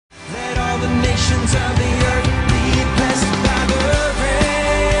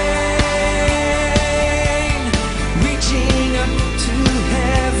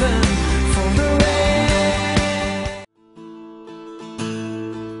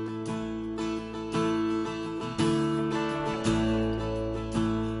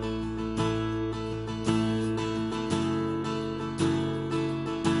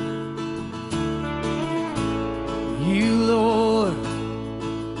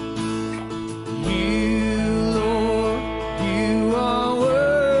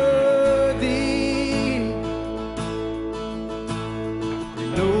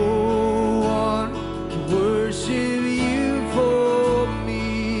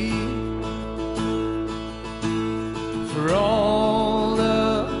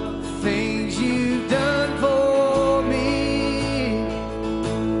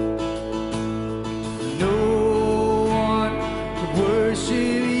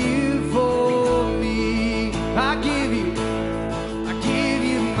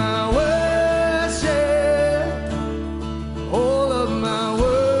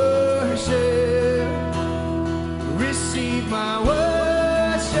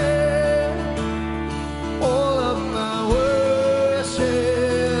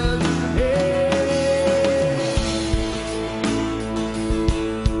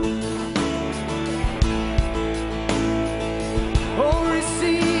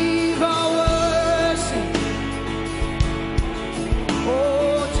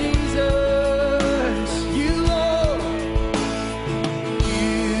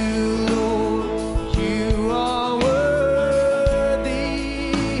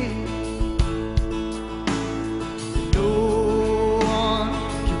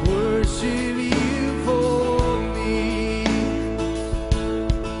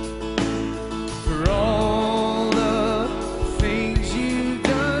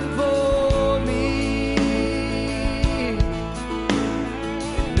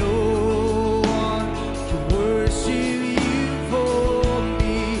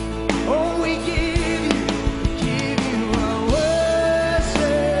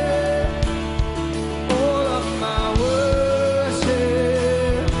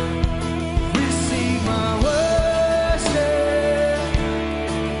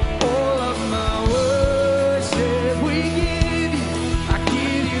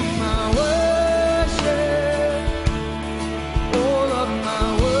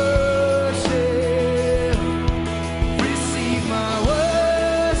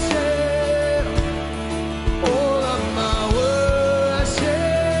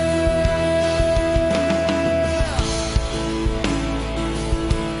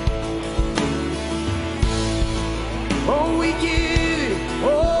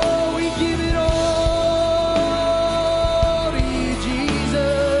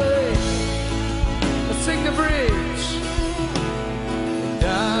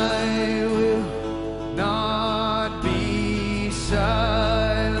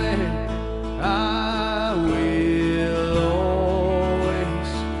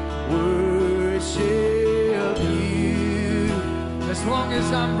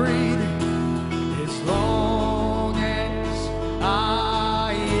as I'm breathing, as long as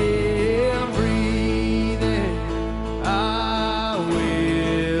I am breathing, I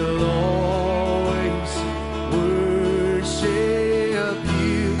will always worship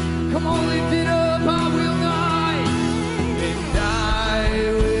you. Come on, lift it up. I will not, and I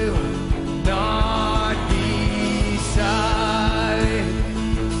will not be silent.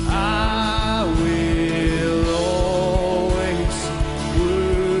 I will always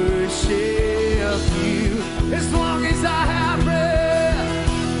worship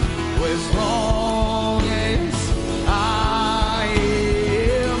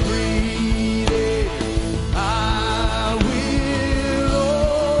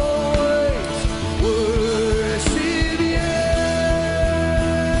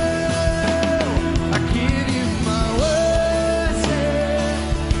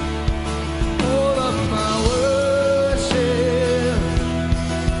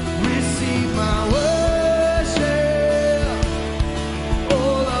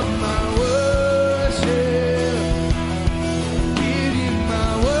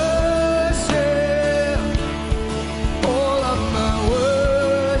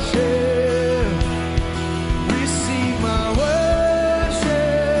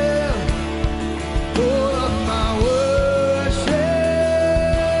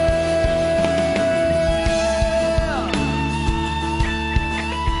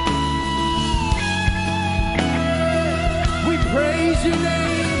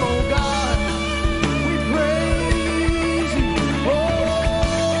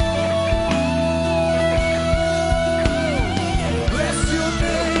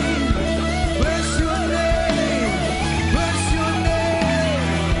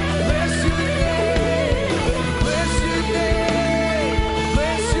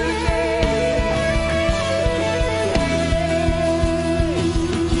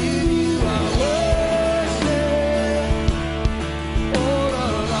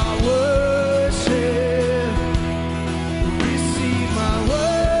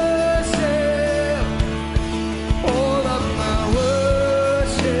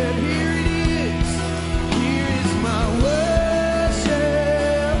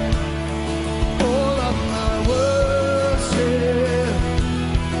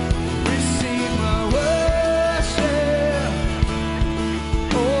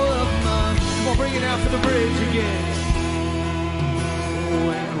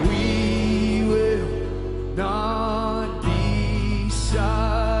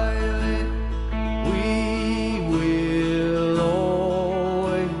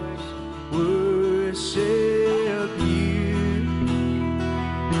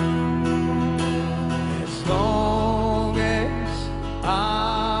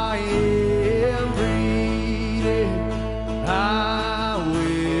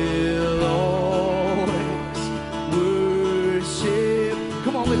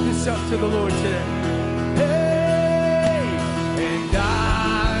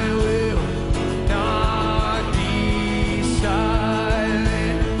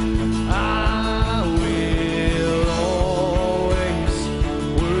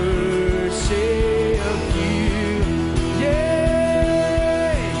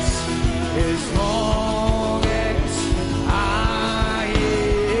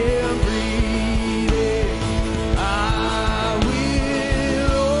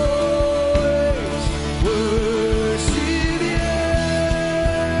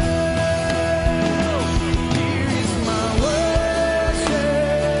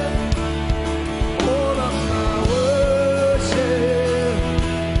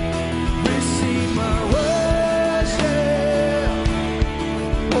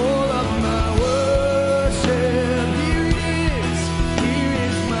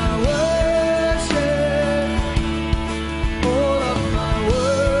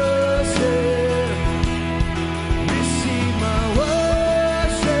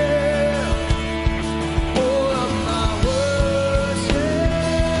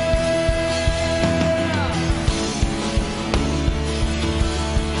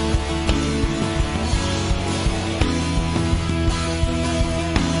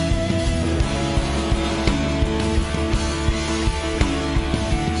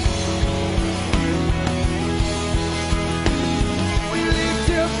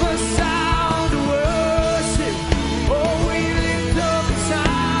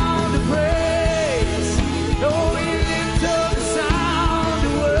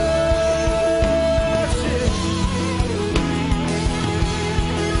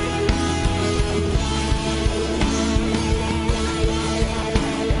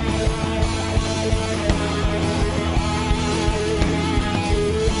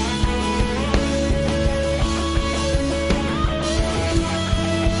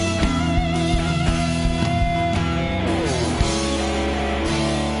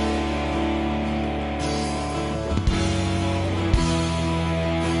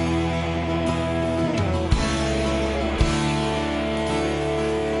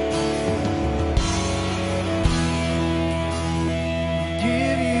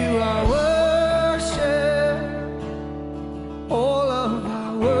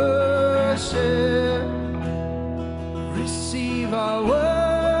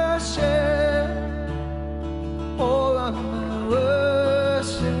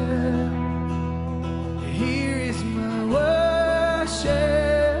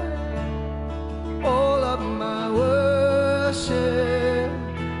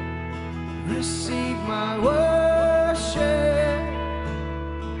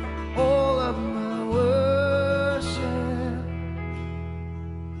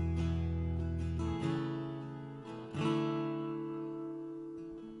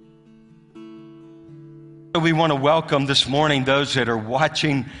We want to welcome this morning those that are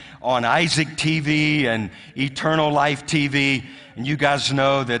watching on Isaac TV and Eternal Life TV. And you guys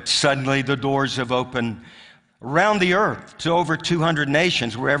know that suddenly the doors have opened around the earth to over 200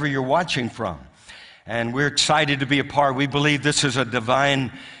 nations, wherever you're watching from. And we're excited to be a part. We believe this is a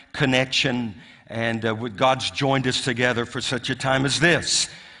divine connection, and God's joined us together for such a time as this.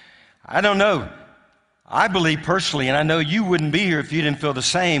 I don't know. I believe personally, and I know you wouldn't be here if you didn't feel the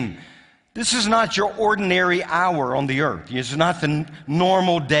same, this is not your ordinary hour on the earth. It's not the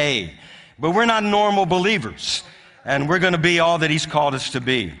normal day. But we're not normal believers. And we're going to be all that He's called us to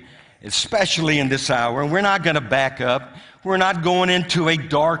be, especially in this hour. And we're not going to back up. We're not going into a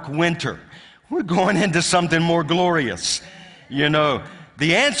dark winter. We're going into something more glorious. You know,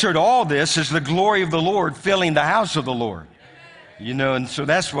 the answer to all this is the glory of the Lord filling the house of the Lord. You know, and so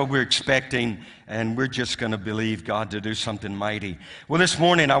that's what we're expecting, and we're just going to believe God to do something mighty. Well, this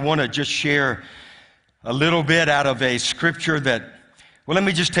morning I want to just share a little bit out of a scripture that, well, let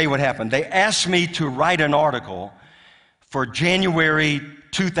me just tell you what happened. They asked me to write an article for January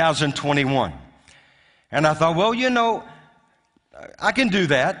 2021. And I thought, well, you know, I can do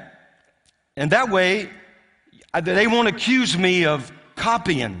that. And that way, they won't accuse me of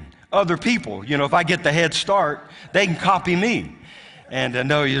copying other people. You know, if I get the head start, they can copy me. And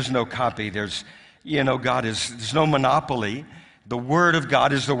no, there's no copy. There's no monopoly. The Word of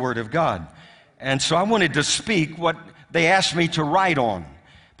God is the Word of God. And so I wanted to speak what they asked me to write on,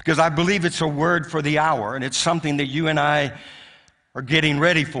 because I believe it's a word for the hour, and it's something that you and I are getting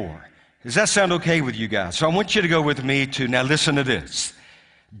ready for. Does that sound okay with you guys? So I want you to go with me to, now listen to this,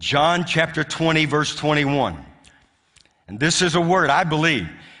 John chapter 20, verse 21. And this is a word I believe.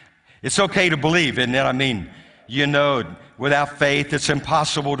 It's okay to believe, isn't it? I mean, you know, without faith, it's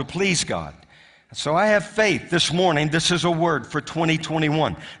impossible to please God. So I have faith this morning. This is a word for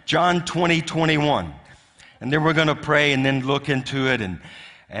 2021. John 20, 21. And then we're going to pray and then look into it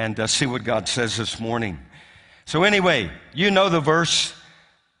and see what God says this morning. So anyway, you know the verse.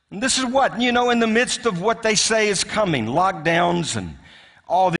 And this is what, you know, in the midst of what they say is coming, lockdowns and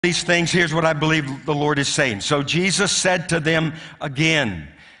all these things, here's what I believe the Lord is saying. So Jesus said to them again.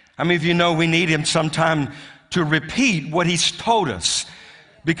 How many of you know we need Him sometime to repeat what He's told us?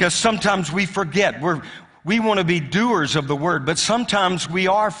 Because sometimes we forget. We want to be doers of the word, but sometimes we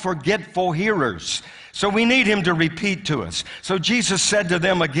are forgetful hearers. So we need Him to repeat to us. So Jesus said to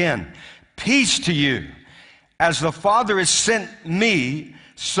them again, peace to you. As the Father has sent me,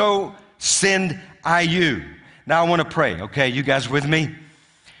 so send I you. Now I want to pray. Okay, you guys with me?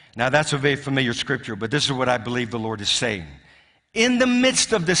 Now that's a very familiar scripture, but this is what I believe the Lord is saying. In the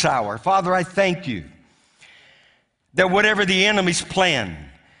midst of this hour, Father, I thank you that whatever the enemy's plan,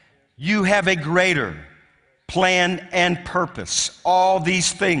 you have a greater plan and purpose. All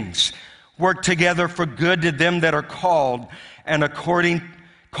these things work together for good to them that are called according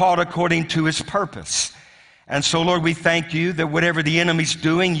to His purpose. And so, Lord, we thank you that whatever the enemy's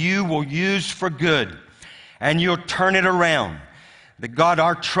doing, you will use for good, and you'll turn it around. That God,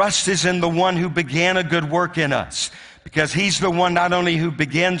 our trust is in the one who began a good work in us, because He's the one not only who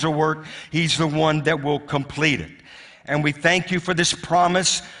begins a work, He's the one that will complete it. And we thank you for this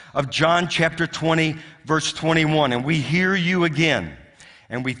promise of John chapter 20, verse 21. And we hear you again.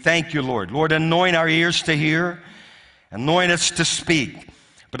 And we thank you, Lord. Lord, anoint our ears to hear. Anoint us to speak.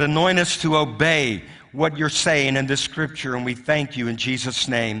 But anoint us to obey what you're saying in this scripture. And we thank you in Jesus'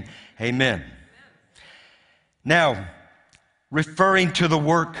 name. Amen. Now, referring to the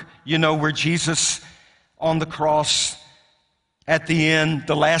work, you know, where Jesus on the cross, at the end,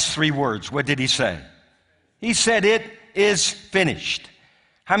 the last three words, what did He say? He said, it is finished.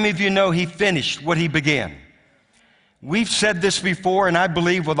 How many of you know He finished what He began? We've said this before, and I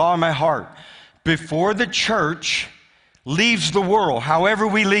believe with all my heart, before the church leaves the world, however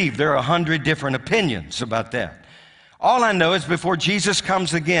we leave, there are 100 different opinions about that. All I know is before Jesus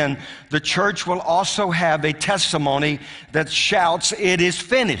comes again, the church will also have a testimony that shouts, it is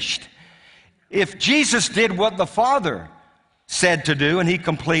finished. If Jesus did what the Father said to do and He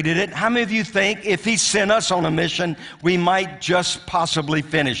completed it, how many of you think if He sent us on a mission, we might just possibly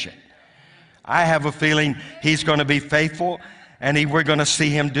finish it? I have a feeling He's going to be faithful, and we're going to see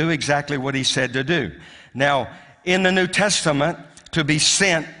Him do exactly what He said to do. Now, in the New Testament, to be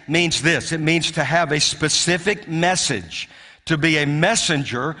sent means this. It means to have a specific message, to be a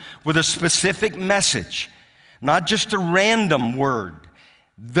messenger with a specific message, not just a random word.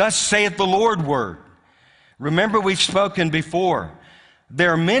 Thus saith the Lord word. Remember, we've spoken before.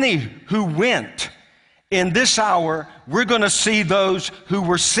 There are many who went. In this hour, we're going to see those who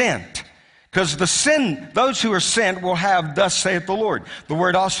were sent. Because those who are sent will have, thus saith the Lord. The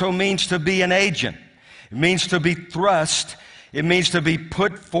word also means to be an agent. It means to be thrust. It means to be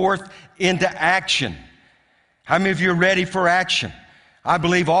put forth into action. How many of you are ready for action? I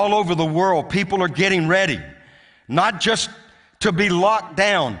believe all over the world, people are getting ready. Not just to be locked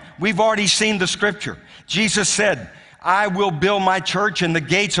down. We've already seen the scripture. Jesus said, I will build my church and the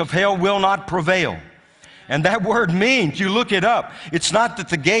gates of hell will not prevail. And that word means, you look it up, it's not that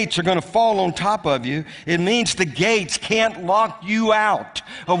the gates are going to fall on top of you. It means the gates can't lock you out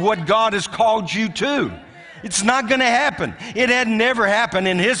of what God has called you to. It's not going to happen. It had never happened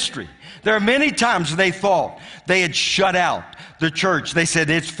in history. There are many times they thought they had shut out the church. They said,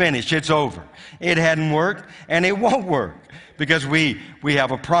 it's finished, it's over. It hadn't worked, and it won't work because we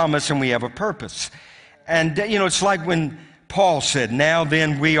have a promise and we have a purpose. And, it's like when Paul said, now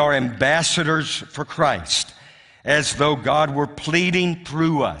then we are ambassadors for Christ, as though God were pleading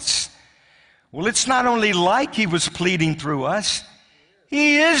through us. Well, it's not only like he was pleading through us,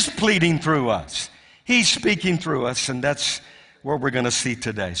 he is pleading through us. He's speaking through us, and that's what we're going to see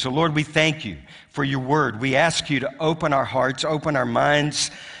today. So, Lord, we thank you for your word. We ask you to open our hearts, open our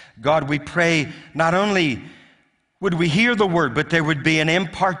minds. God, we pray not only would we hear the word, but there would be an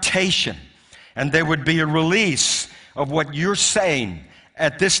impartation, and there would be a release of what you're saying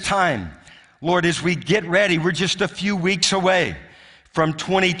at this time. Lord, as we get ready, we're just a few weeks away from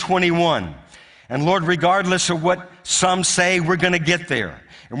 2021. And Lord, regardless of what some say, we're going to get there.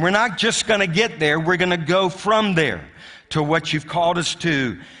 And we're not just going to get there, we're going to go from there to what you've called us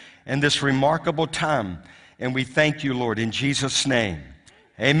to in this remarkable time. And we thank you, Lord, in Jesus' name.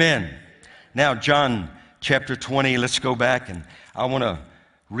 Amen. Now, John chapter 20, let's go back, and I want to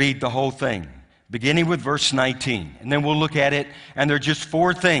read the whole thing, beginning with verse 19. And then we'll look at it, and there are just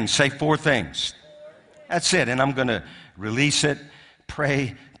four things. Say four things. That's it. And I'm going to release it,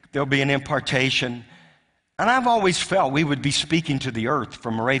 pray. There'll be an impartation. And I've always felt we would be speaking to the earth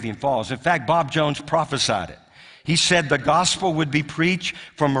from Moravian Falls. In fact, Bob Jones prophesied it. He said the gospel would be preached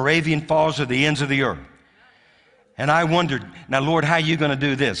from Moravian Falls to the ends of the earth. And I wondered, now, Lord, how are you going to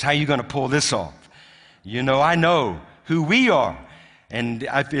do this? How are you going to pull this off? I know who we are. And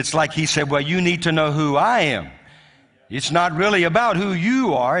it's like he said, well, you need to know who I am. It's not really about who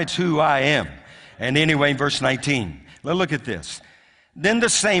you are, it's who I am. And anyway, verse 19, let's look at this. Then the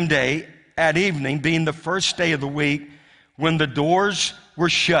same day, at evening, being the first day of the week, when the doors were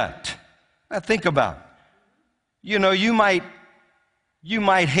shut. Now think about it. You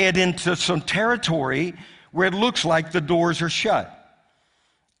might head into some territory where it looks like the doors are shut.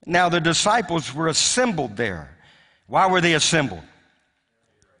 Now the disciples were assembled there. Why were they assembled?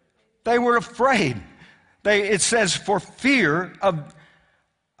 They were afraid. It says, for fear of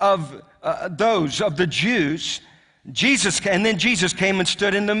the Jews, Jesus came and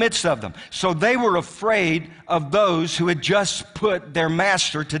stood in the midst of them. So they were afraid of those who had just put their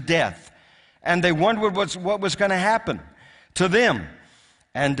master to death. And they wondered what was going to happen to them.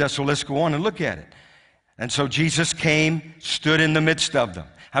 And so let's go on and look at it. And so Jesus came, stood in the midst of them.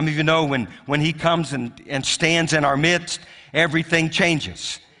 How many of you know when he comes and stands in our midst, everything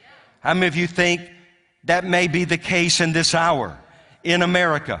changes? How many of you think that may be the case in this hour in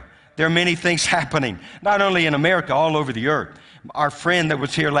America? There are many things happening, not only in America, all over the earth. Our friend that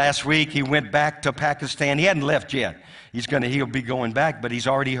was here last week, he went back to Pakistan. He hadn't left yet. He'll be going back, but he's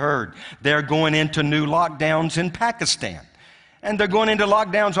already heard they're going into new lockdowns in Pakistan. And they're going into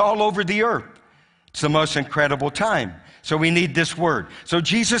lockdowns all over the earth. It's the most incredible time. So we need this word. So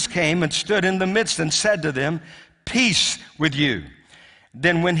Jesus came and stood in the midst and said to them, peace with you.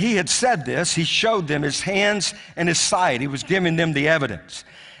 Then when he had said this, he showed them his hands and his side. He was giving them the evidence.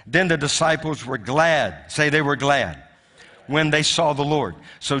 Then the disciples were glad. Say they were glad when they saw the Lord.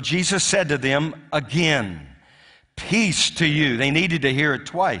 So Jesus said to them again, peace to you. They needed to hear it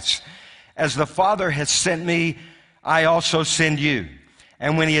twice. As the Father has sent me, I also send you.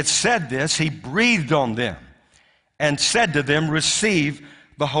 And when he had said this, he breathed on them and said to them, receive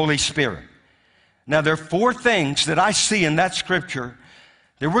the Holy Spirit. Now there are four things that I see in that scripture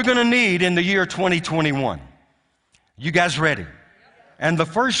that we're going to need in the year 2021. You guys ready? And the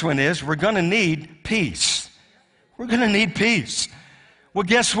first one is we're going to need peace. We're going to need peace. Well,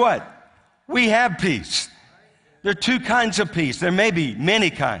 guess what? We have peace. There are two kinds of peace. There may be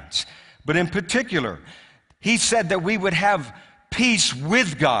many kinds. But in particular, he said that we would have peace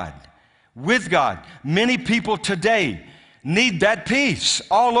with God. With God. Many people today need that peace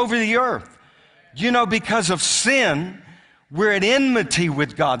all over the earth. Because of sin, we're at enmity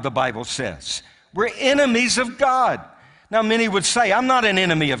with God, the Bible says. We're enemies of God. Now, many would say, I'm not an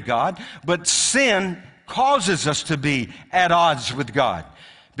enemy of God, but sin causes us to be at odds with God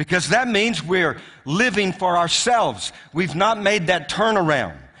because that means we're living for ourselves. We've not made that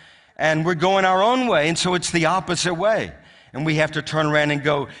turnaround. and we're going our own way, and so it's the opposite way. And we have to turn around and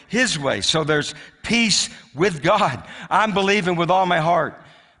go His way. So there's peace with God. I'm believing with all my heart,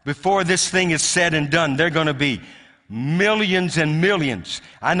 before this thing is said and done, there are going to be millions and millions.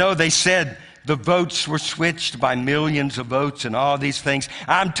 I know they said the votes were switched by millions of votes and all these things.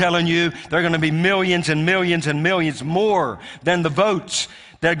 I'm telling you, there are going to be millions and millions and millions more than the votes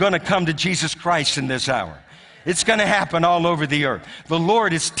that are going to come to Jesus Christ in this hour. It's going to happen all over the earth. The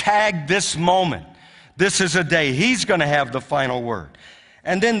Lord has tagged this moment. This is a day He's going to have the final word.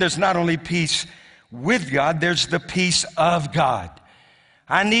 And then there's not only peace with God, there's the peace of God.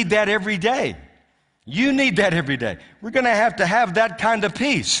 I need that every day. You need that every day. We're going to have that kind of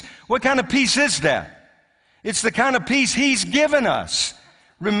peace. What kind of peace is that? It's the kind of peace He's given us.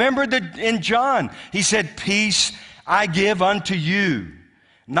 Remember that in John, He said, "Peace I give unto you,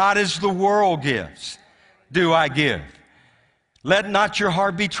 not as the world gives, do I give. Let not your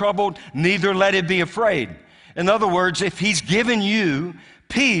heart be troubled, neither let it be afraid." In other words, if He's given you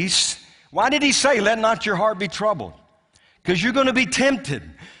peace, why did He say, "Let not your heart be troubled"? Because you're going to be tempted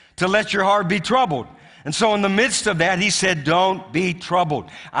to let your heart be troubled. And so in the midst of that, He said, don't be troubled.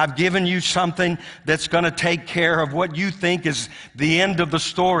 I've given you something that's going to take care of what you think is the end of the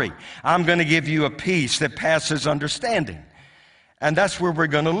story. I'm going to give you a peace that passes understanding. And that's where we're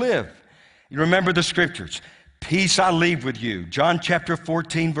going to live. You remember the scriptures. Peace I leave with you. John chapter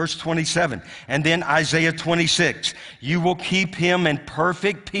 14, verse 27. And then Isaiah 26. You will keep him in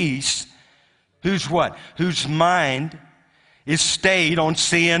perfect peace. Whose what? Whose mind is stayed on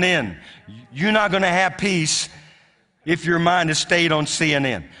CNN. You're not going to have peace if your mind is stayed on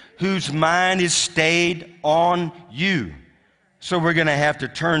CNN. Whose mind is stayed on you. So we're going to have to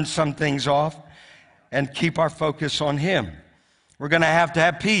turn some things off and keep our focus on Him. We're going to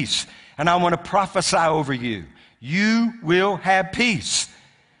have peace. And I want to prophesy over you. You will have peace.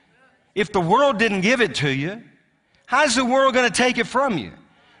 If the world didn't give it to you, how's the world going to take it from you?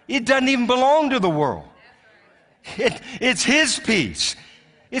 It doesn't even belong to the world. It's His peace.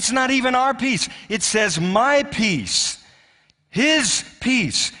 It's not even our peace. It says, my peace, His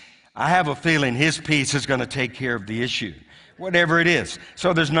peace. I have a feeling His peace is going to take care of the issue, whatever it is.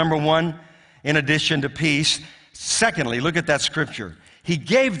 So there's number one, in addition to peace. Secondly, look at that scripture. He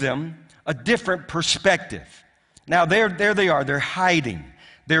gave them a different perspective. Now, there they are. They're hiding.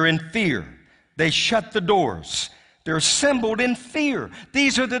 They're in fear. They shut the doors. They're assembled in fear.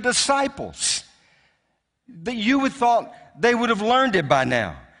 These are the disciples. You would thought they would have learned it by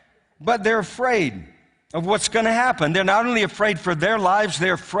now. But they're afraid of what's going to happen. They're not only afraid for their lives,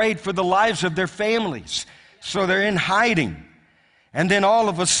 they're afraid for the lives of their families. So they're in hiding. And then all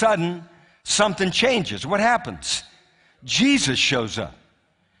of a sudden, something changes. What happens? Jesus shows up.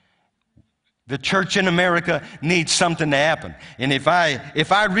 The church in America needs something to happen. And if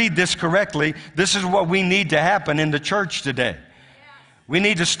I read this correctly, this is what we need to happen in the church today. We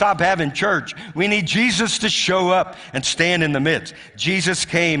need to stop having church. We need Jesus to show up and stand in the midst. Jesus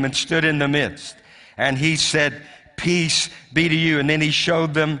came and stood in the midst. And He said, peace be to you. And then He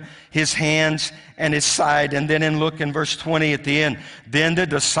showed them His hands and His side. And then look in verse 20 at the end. Then the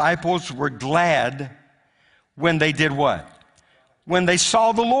disciples were glad when they did what? When they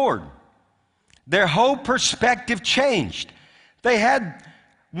saw the Lord. Their whole perspective changed. They had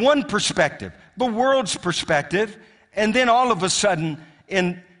one perspective, the world's perspective, and then all of a sudden,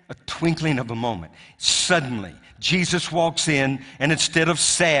 in a twinkling of a moment, suddenly Jesus walks in, and instead of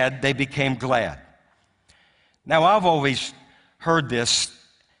sad, they became glad. Now, I've always heard this,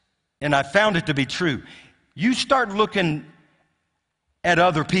 and I found it to be true. You start looking at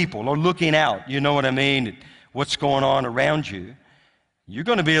other people or looking out, you know what I mean, what's going on around you, you're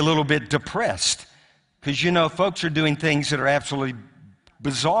going to be a little bit depressed because, you know, folks are doing things that are absolutely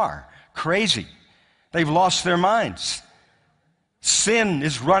bizarre, crazy. They've lost their minds. Sin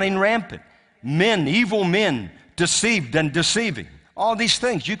is running rampant. Men, evil men, deceived and deceiving. All these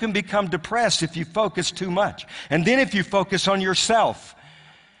things. You can become depressed if you focus too much. And then if you focus on yourself.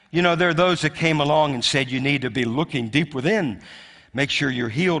 You know, there are those that came along and said you need to be looking deep within. Make sure you're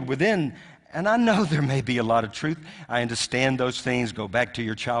healed within. And I know there may be a lot of truth. I understand those things. Go back to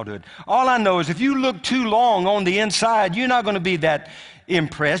your childhood. All I know is if you look too long on the inside, you're not going to be that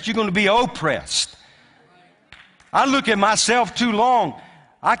impressed. You're going to be oppressed. I look at myself too long.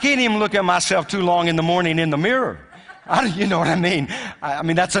 I can't even look at myself too long in the morning in the mirror. You know what I mean? I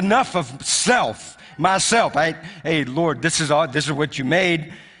mean, that's enough of myself. Hey, Lord, this is what you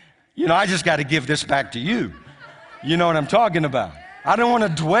made. You know, I just got to give this back to you. You know what I'm talking about? I don't want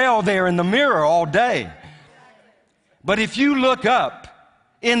to dwell there in the mirror all day. But if you look up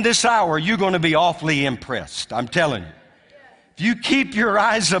in this hour, you're going to be awfully impressed. I'm telling you. If you keep your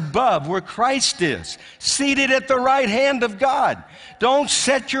eyes above where Christ is, seated at the right hand of God, don't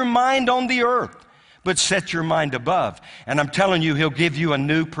set your mind on the earth, but set your mind above. And I'm telling you, He'll give you a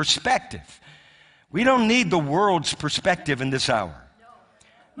new perspective. We don't need the world's perspective in this hour.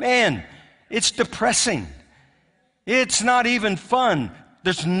 Man, it's depressing. It's not even fun.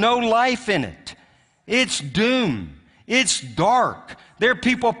 There's no life in it. It's doom. It's dark. There are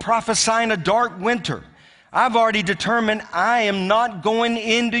people prophesying a dark winter. I've already determined I am not going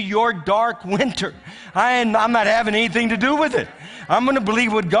into your dark winter. I'm not having anything to do with it. I'm going to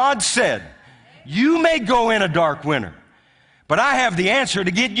believe what God said. You may go in a dark winter, but I have the answer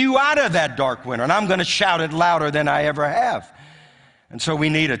to get you out of that dark winter, and I'm going to shout it louder than I ever have. And so we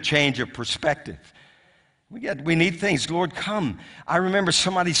need a change of perspective. We need things. Lord, come. I remember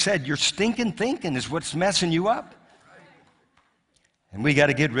somebody said, your stinking thinking is what's messing you up. And we got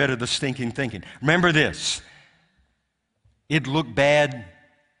to get rid of the stinking thinking. Remember this. It looked bad.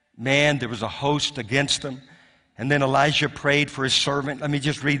 Man, there was a host against them. And then Elijah prayed for his servant. Let me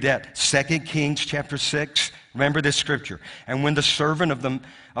just read that. 2 Kings chapter 6. Remember this scripture. And when the servant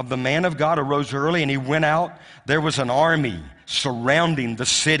of the man of God arose early and he went out, there was an army surrounding the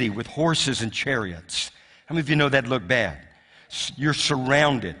city with horses and chariots. How many of you know that looked bad? You're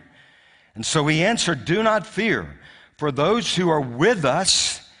surrounded. And so he answered, do not fear, for those who are with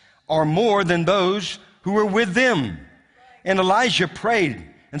us are more than those who are with them. And Elijah prayed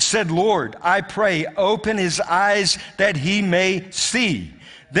and said, Lord, I pray, open his eyes that he may see.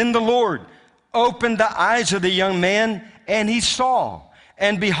 Then the Lord opened the eyes of the young man, and he saw.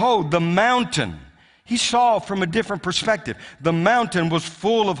 And behold, the mountain, he saw from a different perspective. The mountain was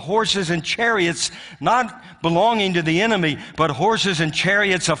full of horses and chariots, not belonging to the enemy, but horses and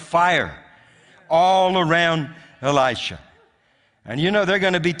chariots of fire all around Elisha. And you know, there are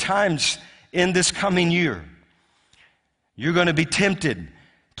going to be times in this coming year, you're going to be tempted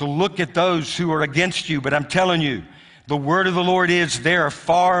to look at those who are against you, but I'm telling you, the word of the Lord is there are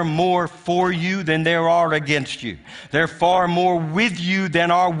far more for you than there are against you. There are far more with you than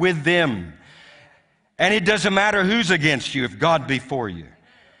are with them. And it doesn't matter who's against you if God be for you.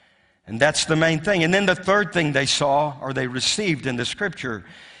 And that's the main thing. And then the third thing they saw or they received in the scripture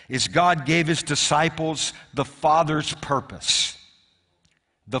is God gave his disciples the Father's purpose.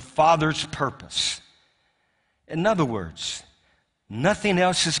 The Father's purpose. In other words, nothing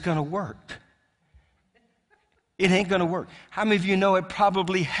else is going to work. It ain't going to work. How many of you know it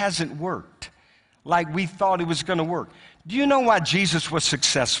probably hasn't worked like we thought it was going to work? Do you know why Jesus was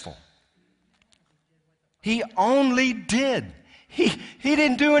successful? He only did. He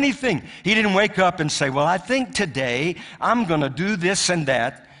didn't do anything. He didn't wake up and say, well, I think today I'm going to do this and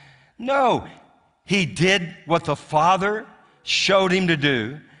that. No, he did what the Father showed him to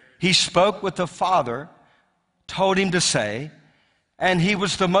do. He spoke what the Father told him to say, and he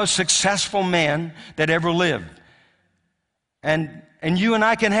was the most successful man that ever lived. And you and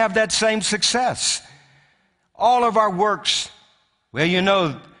I can have that same success. All of our works, well, you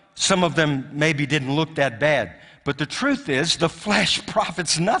know, some of them maybe didn't look that bad. But the truth is, the flesh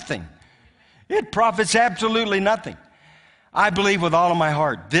profits nothing. It profits absolutely nothing. I believe with all of my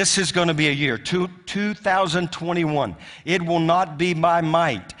heart, this is going to be a year, 2021. It will not be by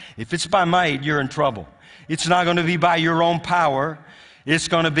might. If it's by might, you're in trouble. It's not going to be by your own power. It's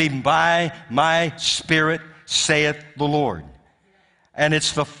going to be by my Spirit, saith the Lord. And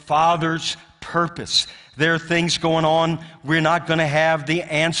it's the Father's purpose. There are things going on we're not going to have the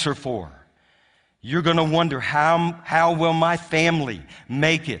answer for. You're going to wonder, how will my family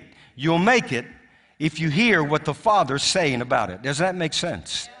make it? You'll make it if you hear what the Father's saying about it. Does that make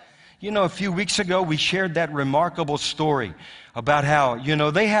sense? You know, a few weeks ago, we shared that remarkable story about how, you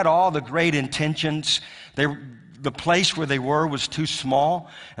know, they had all the great intentions. The place where they were was too small,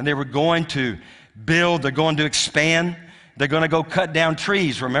 and they were going to build, they're going to expand. They're going to go cut down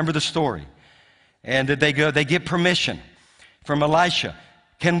trees. Remember the story. And they get permission from Elisha.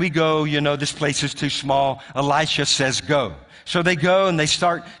 Can we go? You know, this place is too small. Elisha says go. So they go and they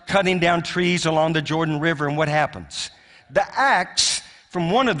start cutting down trees along the Jordan River. And what happens? The axe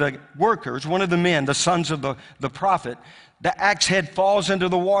from one of the workers, one of the men, the sons of the prophet, the axe head falls into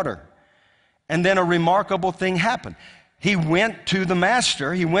the water. And then a remarkable thing happened. He went to the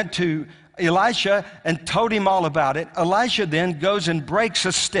master. He went to Elisha and told him all about it. Elisha then goes and breaks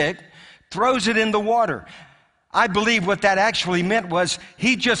a stick, throws it in the water. I believe what that actually meant was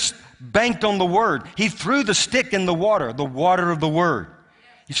he just banked on the word. He threw the stick in the water of the word.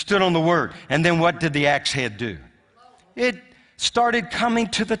 He stood on the word. And then what did the axe head do? It started coming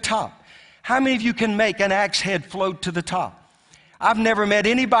to the top. How many of you can make an axe head float to the top? I've never met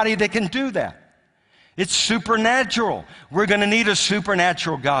anybody that can do that. It's supernatural. We're going to need a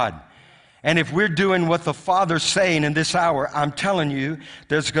supernatural God. And if we're doing what the Father's saying in this hour, I'm telling you,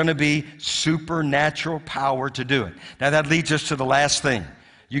 there's going to be supernatural power to do it. Now that leads us to the last thing.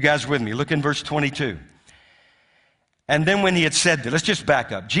 You guys with me? Look in verse 22. And then when he had said that, let's just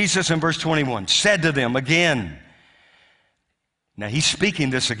back up. Jesus in verse 21 said to them again. Now he's speaking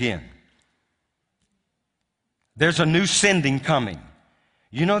this again. There's a new sending coming.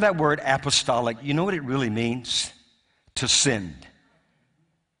 You know that word apostolic? You know what it really means? To send.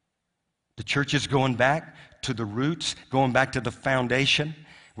 The church is going back to the roots, going back to the foundation.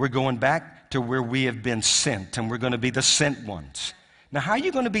 We're going back to where we have been sent, and we're going to be the sent ones. Now, how are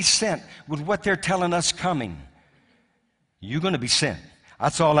you going to be sent with what they're telling us coming? You're going to be sent.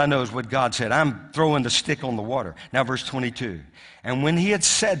 That's all I know is what God said. I'm throwing the stick on the water. Now, verse 22. And when he had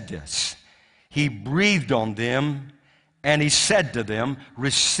said this, he breathed on them, and he said to them,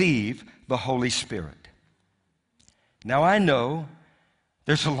 receive the Holy Spirit. Now, I know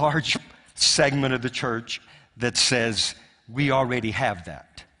there's a large segment of the church that says we already have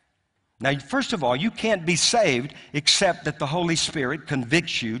that. Now, first of all, you can't be saved except that the Holy Spirit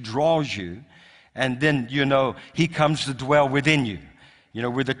convicts you, draws you, and then, he comes to dwell within you.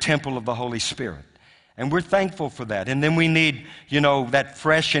 We're the temple of the Holy Spirit. And we're thankful for that. And then we need, that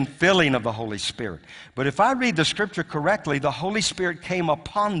fresh infilling of the Holy Spirit. But if I read the scripture correctly, the Holy Spirit came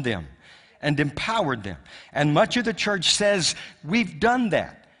upon them and empowered them. And much of the church says, we've done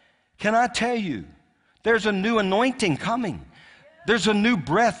that. Can I tell you, there's a new anointing coming. There's a new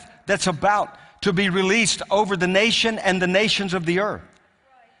breath that's about to be released over the nation and the nations of the earth.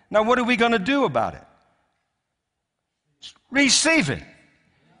 Now, what are we going to do about it? Receive it.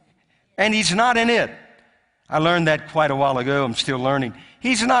 And he's not in it. I learned that quite a while ago. I'm still learning.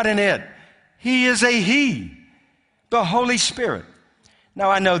 He's not in it. He is a he, the Holy Spirit. Now,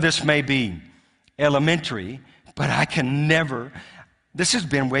 I know this may be elementary, but I can never... This has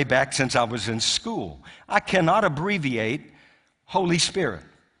been way back since I was in school. I cannot abbreviate Holy Spirit.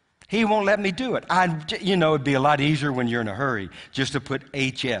 He won't let me do it. It'd be a lot easier when you're in a hurry just to put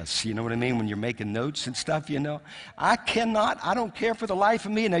HS. You know what I mean? When you're making notes and stuff, I cannot. I don't care for the life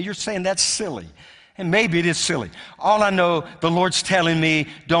of me. Now, you're saying that's silly. And maybe it is silly. All I know, the Lord's telling me,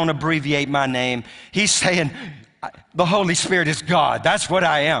 don't abbreviate my name. He's saying, the Holy Spirit is God. That's what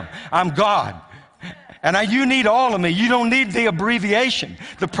I am. I'm God. And you need all of me. You don't need the abbreviation.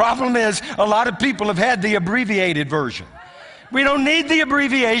 The problem is a lot of people have had the abbreviated version. We don't need the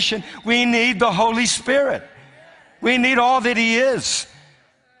abbreviation. We need the Holy Spirit. We need all that he is.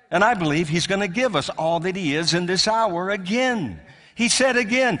 And I believe he's going to give us all that he is in this hour again. He said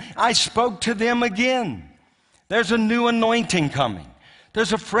again, I spoke to them again. There's a new anointing coming.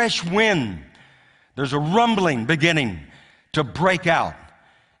 There's a fresh wind. There's a rumbling beginning to break out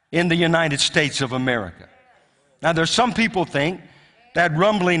in the United States of America. Now, there's some people think that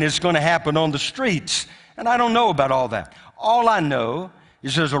rumbling is going to happen on the streets, and I don't know about all that. All I know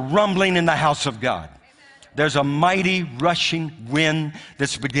is there's a rumbling in the house of God. There's a mighty rushing wind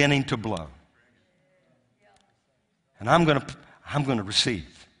that's beginning to blow. And I'm going to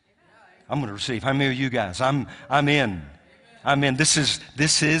receive. I'm going to receive. How many of you guys? I'm in.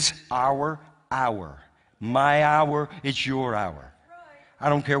 This is our hour. My hour, it's your hour. I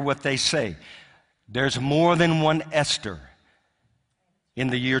don't care what they say. There's more than one Esther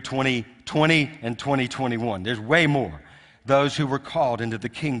in the year 2020 and 2021. There's way more. Those who were called into the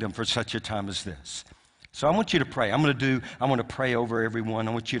kingdom for such a time as this. So I want you to pray. I'm going to pray over everyone.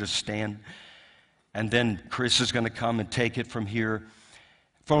 I want you to stand. And then Chris is going to come and take it from here.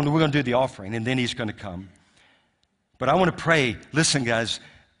 We're going to do the offering, and then he's going to come. But I want to pray. Listen, guys,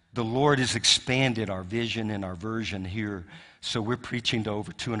 the Lord has expanded our vision and our version here. So we're preaching to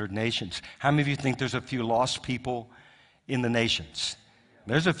over 200 nations. How many of you think there's a few lost people in the nations?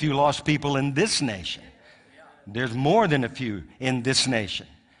 There's a few lost people in this nation. There's more than a few in this nation.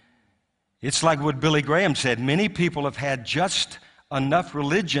 It's like what Billy Graham said. Many people have had just enough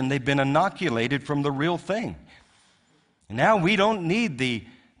religion. They've been inoculated from the real thing. Now we don't need the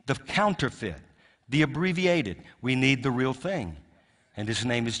counterfeit, the abbreviated. We need the real thing. And his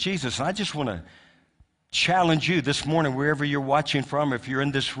name is Jesus. And I just want to challenge you this morning, wherever you're watching from, if you're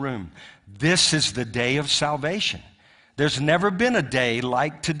in this room, this is the day of salvation. There's never been a day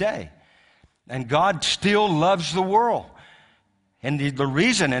like today. And God still loves the world. And the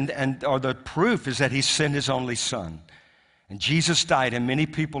reason or the proof is that he sent his only son. And Jesus died, and many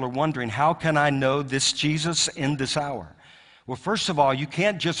people are wondering, how can I know this Jesus in this hour? Well, first of all, you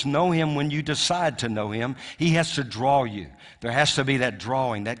can't just know him when you decide to know him. He has to draw you. There has to be that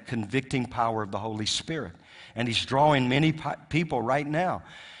drawing, that convicting power of the Holy Spirit. And he's drawing many people right now.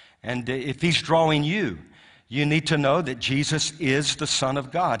 And if he's drawing you, you need to know that Jesus is the Son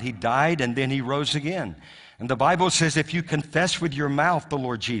of God. He died and then he rose again. And the Bible says if you confess with your mouth the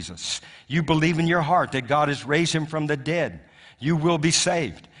Lord Jesus, you believe in your heart that God has raised him from the dead, you will be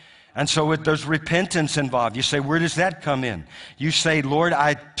saved. And so there's repentance involved. You say, where does that come in? You say, Lord,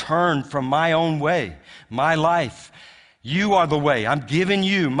 I turn from my own way, my life. You are the way. I'm giving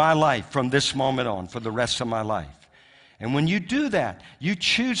you my life from this moment on for the rest of my life. And when you do that, you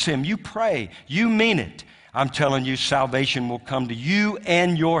choose him, you pray, you mean it. I'm telling you, salvation will come to you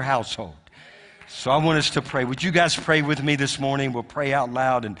and your household. So I want us to pray. Would you guys pray with me this morning? We'll pray out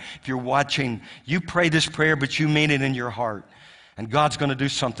loud. And if you're watching, you pray this prayer, but you mean it in your heart. And God's going to do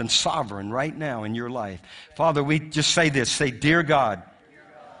something sovereign right now in your life. Father, we just say this. Say, dear God,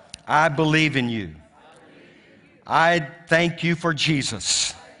 I believe in you. I thank you for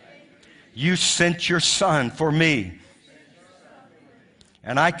Jesus. You sent your Son for me.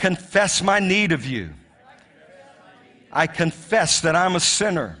 And I confess my need of you. I confess that I'm a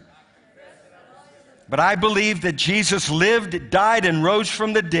sinner. But I believe that Jesus lived, died, and rose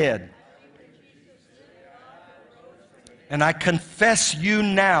from the dead. And I confess you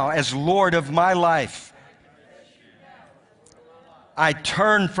now as Lord of my life. I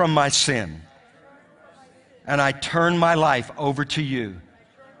turn from my sin. And I turn my life over to you.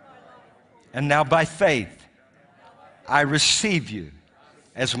 And now by faith, I receive you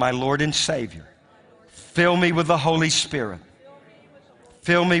as my Lord and Savior. Fill me with the Holy Spirit.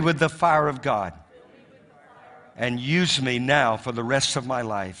 Fill me with the fire of God. And use me now for the rest of my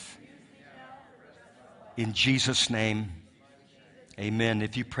life. In Jesus' name, amen.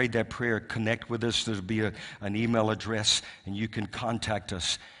 If you prayed that prayer, connect with us. There'll be an email address, and you can contact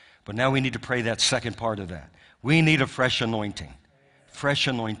us. But now we need to pray that second part of that. We need a fresh anointing. Fresh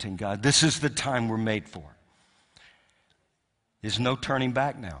anointing, God. This is the time we're made for. There's no turning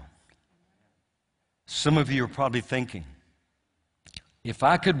back now. Some of you are probably thinking, if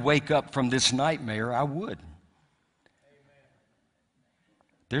I could wake up from this nightmare, I would.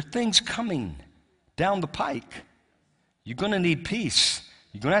 There are things coming down the pike. You're going to need peace.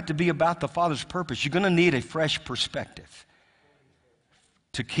 You're going to have to be about the Father's purpose. You're going to need a fresh perspective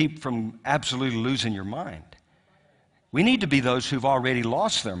to keep from absolutely losing your mind. We need to be those who've already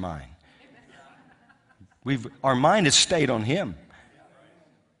lost their mind. Our mind has stayed on Him.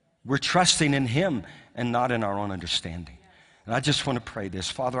 We're trusting in Him and not in our own understanding. And I just want to pray this.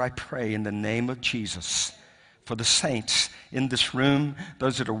 Father, I pray in the name of Jesus for the saints in this room,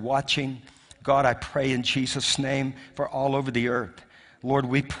 those that are watching. God, I pray in Jesus' name for all over the earth. Lord,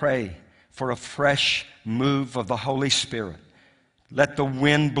 we pray for a fresh move of the Holy Spirit. Let the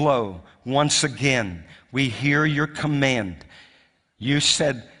wind blow once again. We hear your command. You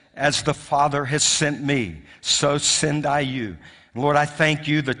said, as the Father has sent me, so send I you. Lord, I thank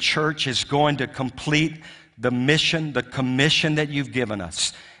you the church is going to complete the mission, the commission that you've given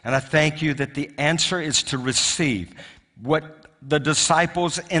us. And I thank you that the answer is to receive what the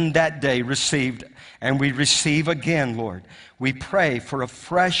disciples in that day received, and we receive again, Lord. We pray for a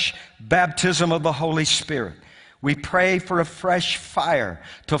fresh baptism of the Holy Spirit. We pray for a fresh fire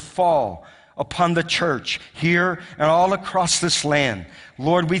to fall upon the church here and all across this land.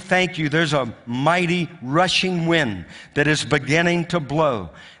 Lord, we thank you. There's a mighty rushing wind that is beginning to blow.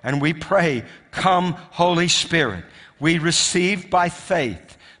 And we pray, come, Holy Spirit. We receive by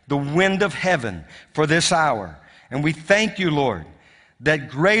faith the wind of heaven for this hour. And we thank you, Lord, that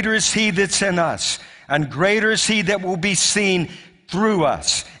greater is He that's in us, and greater is He that will be seen through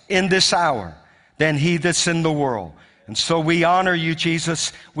us in this hour than he that's in the world. And so we honor you,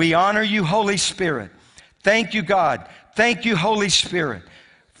 Jesus. We honor you, Holy Spirit. Thank you, God. Thank you, Holy Spirit.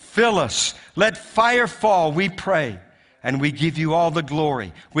 Fill us. Let fire fall, we pray. And we give you all the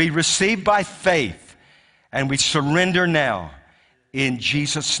glory. We receive by faith, and we surrender now in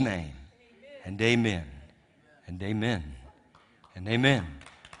Jesus' name. And amen. And amen. And amen.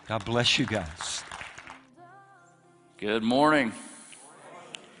 God bless you guys. Good morning.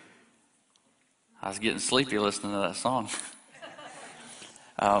 I was getting sleepy listening to that song.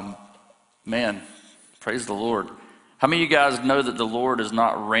 Man, praise the Lord. How many of you guys know that the Lord is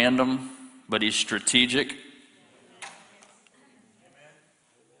not random, but He's strategic?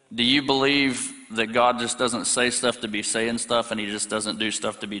 Do you believe that God just doesn't say stuff to be saying stuff, and He just doesn't do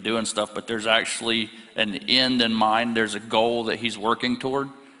stuff to be doing stuff, but there's actually an end in mind, there's a goal that He's working toward?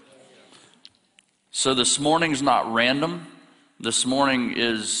 So this morning's not random. This morning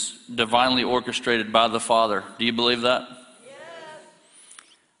is divinely orchestrated by the Father. Do you believe that? Yes.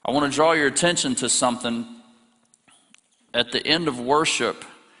 I want to draw your attention to something. At the end of worship,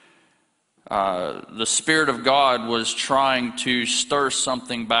 the Spirit of God was trying to stir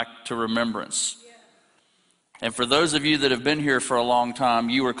something back to remembrance. And for those of you that have been here for a long time,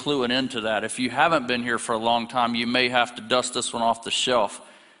 you are cluing into that. If you haven't been here for a long time, you may have to dust this one off the shelf.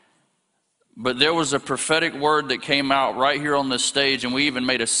 But there was a prophetic word that came out right here on this stage, and we even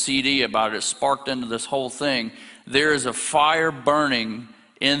made a CD about it. It sparked into this whole thing. There is a fire burning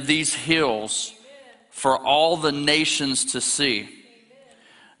in these hills for all the nations to see.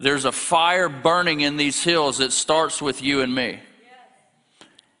 There's a fire burning in these hills that starts with you and me.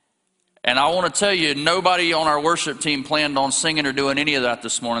 And I want to tell you, nobody on our worship team planned on singing or doing any of that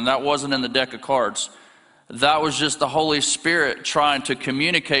this morning. That wasn't in the deck of cards. That was just the Holy Spirit trying to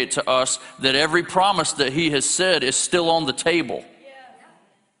communicate to us that every promise that He has said is still on the table.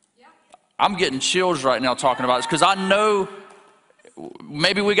 I'm getting chills right now talking about this because I know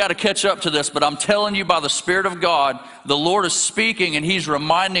maybe we got to catch up to this, but I'm telling you by the Spirit of God, the Lord is speaking and He's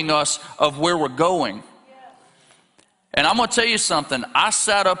reminding us of where we're going. And I'm going to tell you something. I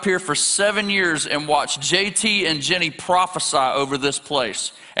sat up here for 7 years and watched JT and Jenny prophesy over this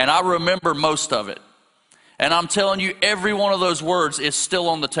place. And I remember most of it. And I'm telling you, every one of those words is still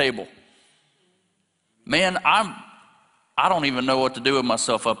on the table. Man, I don't even know what to do with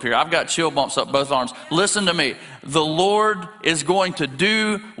myself up here. I've got chill bumps up both arms. Listen to me. The Lord is going to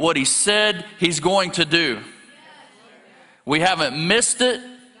do what He said He's going to do. We haven't missed it.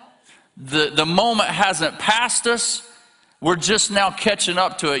 The moment hasn't passed us. We're just now catching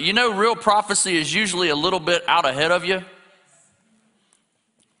up to it. You know, real prophecy is usually a little bit out ahead of you. And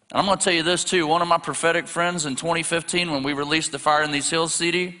I'm going to tell you this too. One of my prophetic friends in 2015, when we released the Fire in These Hills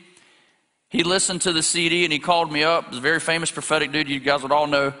CD, he listened to the CD and he called me up. He's a very famous prophetic dude. You guys would all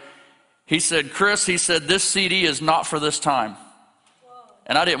know. He said, Chris, he said, this CD is not for this time.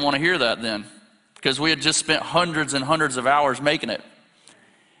 And I didn't want to hear that then because we had just spent hundreds and hundreds of hours making it.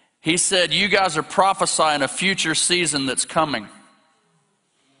 He said, you guys are prophesying a future season that's coming.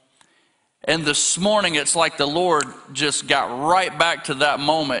 And this morning, it's like the Lord just got right back to that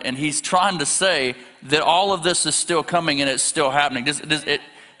moment. And He's trying to say that all of this is still coming and it's still happening.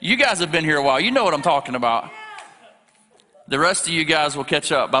 You guys have been here a while. You know what I'm talking about. The rest of you guys will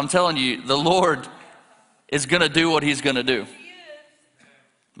catch up. But I'm telling you, the Lord is going to do what He's going to do.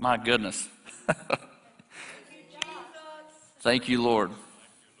 My goodness. Thank you, Lord.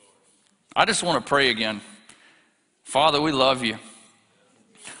 I just want to pray again. Father, we love You.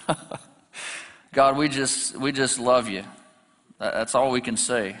 God, we just love You. That's all we can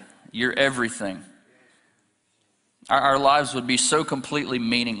say. You're everything. Our lives would be so completely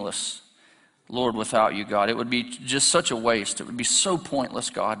meaningless, Lord, without You, God. It would be just such a waste. It would be so pointless,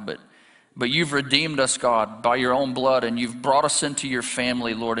 God. But You've redeemed us, God, by Your own blood, and You've brought us into Your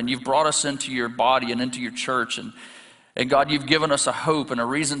family, Lord, and You've brought us into Your body and into Your church, and God, You've given us a hope and a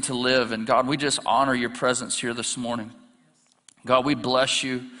reason to live. And God, we just honor Your presence here this morning. God, we bless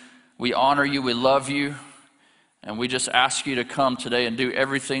You. We honor You. We love You. And we just ask You to come today and do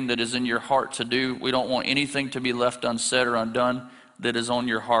everything that is in Your heart to do. We don't want anything to be left unsaid or undone that is on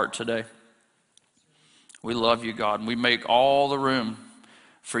Your heart today. We love You, God. And we make all the room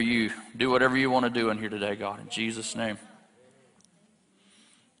for You. Do whatever You want to do in here today, God. In Jesus' name.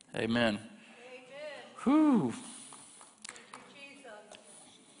 Amen. Whew.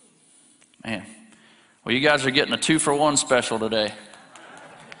 Man, well, you guys are getting a 2-for-1 special today.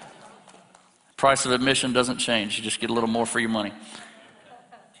 Price of admission doesn't change. You just get a little more for your money.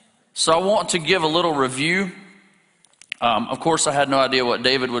 So I want to give a little review. Of course, I had no idea what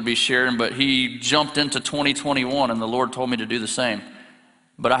David would be sharing, but he jumped into 2021, and the Lord told me to do the same.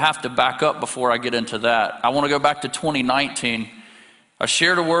 But I have to back up before I get into that. I want to go back to 2019. I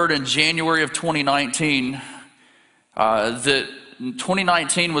shared a word in January of 2019 that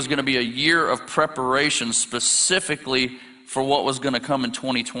 2019 was going to be a year of preparation specifically for what was going to come in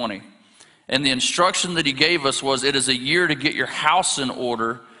 2020. And the instruction that He gave us was, it is a year to get your house in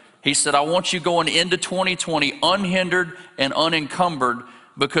order. He said, I want you going into 2020 unhindered and unencumbered,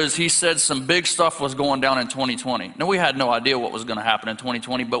 because He said some big stuff was going down in 2020. Now, we had no idea what was going to happen in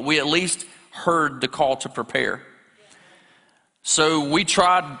 2020, but we at least heard the call to prepare. So we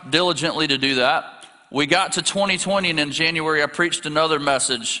tried diligently to do that. We got to 2020, and in January I preached another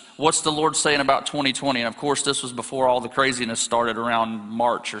message. What's the Lord saying about 2020? And of course, this was before all the craziness started around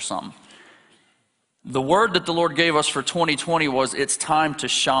March or something. The word that the Lord gave us for 2020 was, it's time to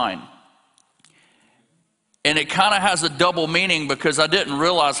shine. And it kind of has a double meaning, because I didn't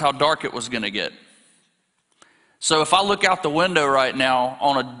realize how dark it was going to get. So if I look out the window right now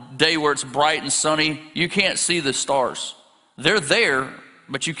on a day where it's bright and sunny, you can't see the stars. They're there,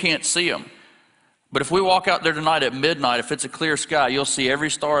 but you can't see them. But if we walk out there tonight at midnight, if it's a clear sky, you'll see every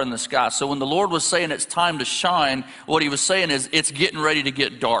star in the sky. So when the Lord was saying it's time to shine, what he was saying is it's getting ready to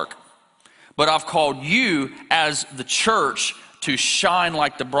get dark. But I've called you as the church to shine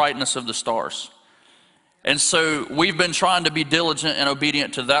like the brightness of the stars. And so we've been trying to be diligent and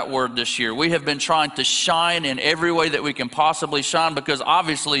obedient to that word this year. We have been trying to shine in every way that we can possibly shine, because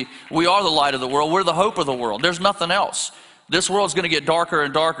obviously we are the light of the world. We're the hope of the world. There's nothing else. This world's going to get darker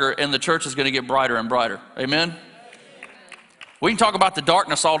and darker, and the church is going to get brighter and brighter. Amen? We can talk about the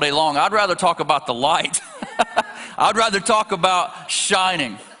darkness all day long. I'd rather talk about the light. I'd rather talk about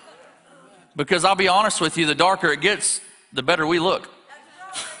shining. Because I'll be honest with you, the darker it gets, the better we look.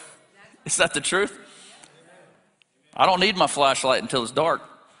 Is that the truth? I don't need my flashlight until it's dark.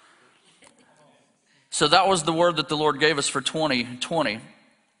 So that was the word that the Lord gave us for 2020.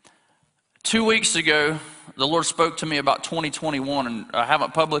 2 weeks ago, the Lord spoke to me about 2021, and I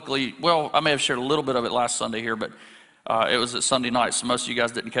haven't publicly, well, I may have shared a little bit of it last Sunday here, but it was at Sunday night, so most of you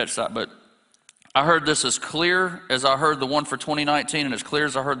guys didn't catch that. But I heard this as clear as I heard the one for 2019 and as clear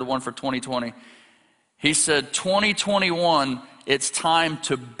as I heard the one for 2020. He said, 2021, it's time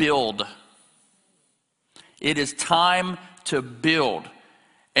to build. It is time to build.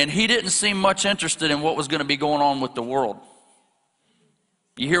 And he didn't seem much interested in what was going to be going on with the world.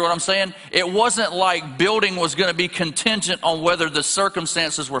 You hear what I'm saying? It wasn't like building was going to be contingent on whether the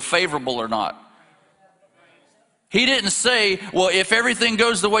circumstances were favorable or not. He didn't say, well, if everything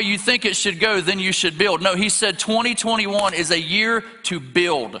goes the way you think it should go, then you should build. No, he said 2021 is a year to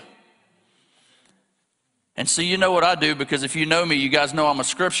build. And so you know what I do, because if you know me, you guys know I'm a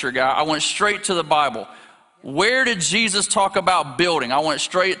scripture guy. I went straight to the Bible. Where did Jesus talk about building? I went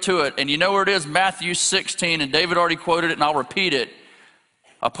straight to it. And you know where it is? Matthew 16, and David already quoted it, and I'll repeat it.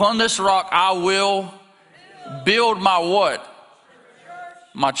 Upon this rock I will build my what?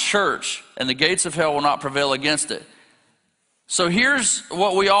 My church, and the gates of hell will not prevail against it. So here's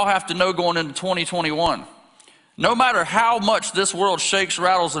what we all have to know going into 2021. No matter how much this world shakes,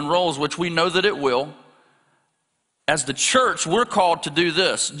 rattles, and rolls, which we know that it will, as the church, we're called to do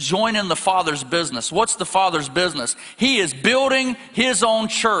this. Join in the Father's business. What's the Father's business? He is building his own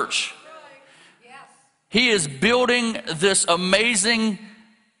church. He is building this amazing,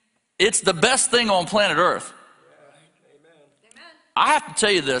 it's the best thing on planet Earth. I have to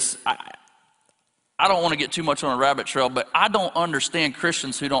tell you this. I don't want to get too much on a rabbit trail, but I don't understand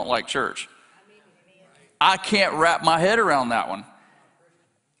Christians who don't like church. I can't wrap my head around that one.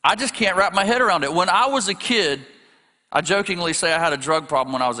 I just can't wrap my head around it. When I was a kid, I jokingly say I had a drug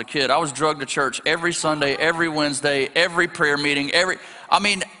problem when I was a kid. I was drugged to church every Sunday, every Wednesday, every prayer meeting,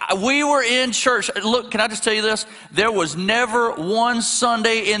 we were in church. Look, can I just tell you this? There was never one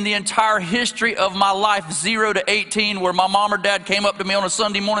Sunday in the entire history of my life, 0 to 18, where my mom or dad came up to me on a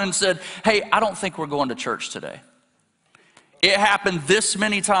Sunday morning and said, hey, I don't think we're going to church today. It happened this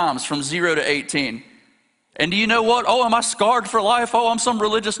many times from 0 to 18. And do you know what? Oh, am I scarred for life? Oh, I'm some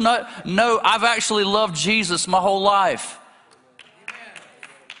religious nut. No, I've actually loved Jesus my whole life.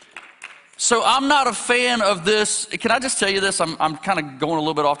 So I'm not a fan of this. Can I just tell you this? I'm kind of going a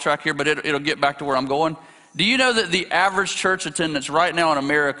little bit off track here, but it'll get back to where I'm going. Do you know that the average church attendance right now in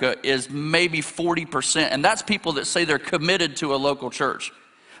America is maybe 40%? And that's people that say they're committed to a local church.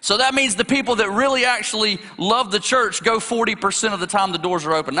 So that means the people that really actually love the church go 40% of the time the doors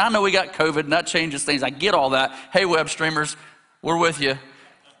are open. Now, I know we got COVID and that changes things. I get all that. Hey, web streamers, we're with you.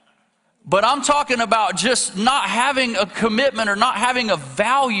 But I'm talking about just not having a commitment or not having a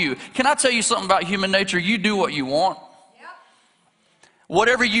value. Can I tell you something about human nature? You do what you want. Yep.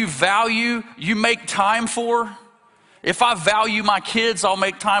 Whatever you value, you make time for. If I value my kids, I'll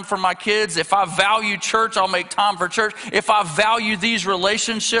make time for my kids. If I value church, I'll make time for church. If I value these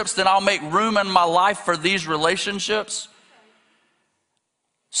relationships, then I'll make room in my life for these relationships.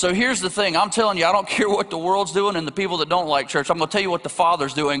 So here's the thing. I'm telling you, I don't care what the world's doing and the people that don't like church. I'm going to tell you what the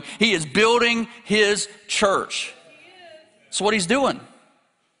Father's doing. He is building his church. That's what he's doing.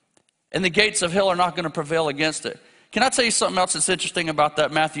 And the gates of hell are not going to prevail against it. Can I tell you something else that's interesting about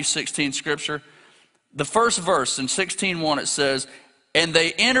that Matthew 16 scripture? The first verse in 16:1, it says, and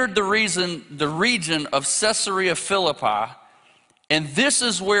they entered the region of Caesarea Philippi, and this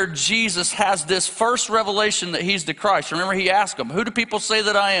is where Jesus has this first revelation that he's the Christ. Remember, he asked them, who do people say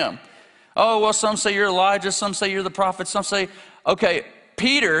that I am? Oh, well, some say you're Elijah, some say you're the prophet, some say, okay,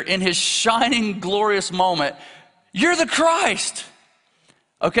 Peter, in his shining, glorious moment, you're the Christ.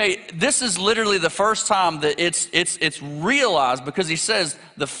 Okay, this is literally the first time that it's realized, because he says,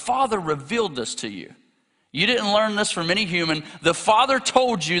 the Father revealed this to you. You didn't learn this from any human. The Father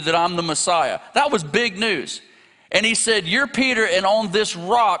told you that I'm the Messiah. That was big news. And he said, you're Peter, and on this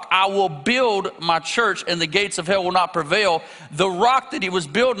rock I will build my church, and the gates of hell will not prevail. The rock that he was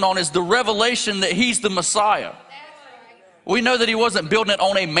building on is the revelation that he's the Messiah. We know that he wasn't building it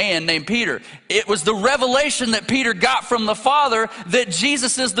on a man named Peter. It was the revelation that Peter got from the Father that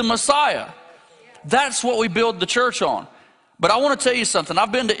Jesus is the Messiah. That's what we build the church on. But I want to tell you something.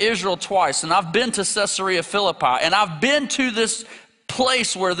 I've been to Israel twice, and I've been to Caesarea Philippi, and I've been to this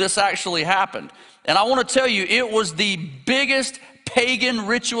place where this actually happened. And I want to tell you, it was the biggest pagan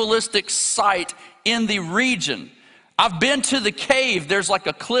ritualistic site in the region. I've been to the cave. There's like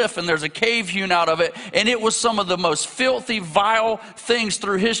a cliff and there's a cave hewn out of it. And it was some of the most filthy, vile things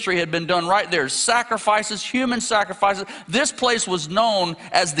through history had been done right there. Sacrifices, human sacrifices. This place was known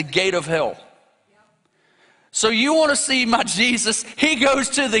as the gate of hell. So you want to see my Jesus? He goes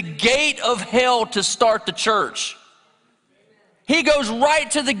to the gate of hell to start the church. He goes right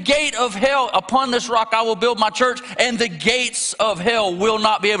to the gate of hell. Upon this rock I will build my church, and the gates of hell will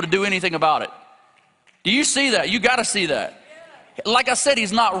not be able to do anything about it. Do you see that? You got to see that. Like I said,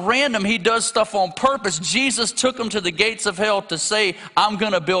 he's not random. He does stuff on purpose. Jesus took him to the gates of hell to say, I'm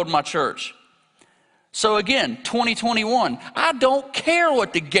going to build my church. So again, 2021, I don't care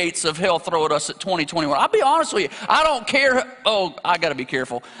what the gates of hell throw at us at 2021. I'll be honest with you. I don't care. Oh, I got to be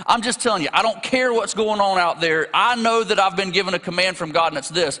careful. I'm just telling you, I don't care what's going on out there. I know that I've been given a command from God, and it's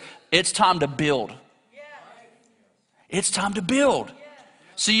this. It's time to build. It's time to build.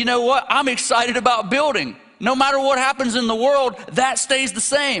 So you know what? I'm excited about building. No matter what happens in the world, that stays the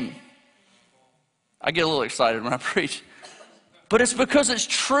same. I get a little excited when I preach. But it's because it's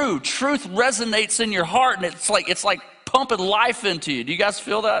true. Truth resonates in your heart, and it's like pumping life into you. Do you guys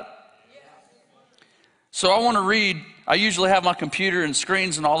feel that? So I want to read. I usually have my computer and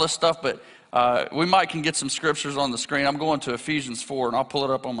screens and all this stuff, but we might can get some scriptures on the screen. I'm going to Ephesians 4, and I'll pull it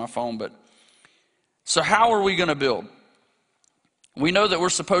up on my phone. But so how are we going to build? We know that we're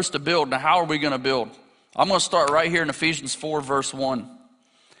supposed to build. Now, how are we going to build? I'm going to start right here in Ephesians 4, verse 1.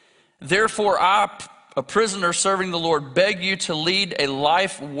 Therefore, I, a prisoner serving the Lord, beg you to lead a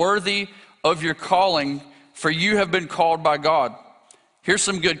life worthy of your calling, for you have been called by God. Here's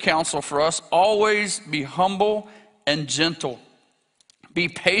some good counsel for us. Always be humble and gentle. Be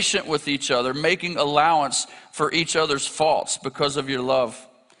patient with each other, making allowance for each other's faults because of your love.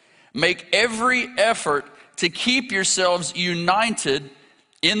 Make every effort to keep yourselves united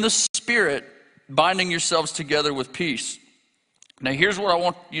in the Spirit, binding yourselves together with peace. Now here's what I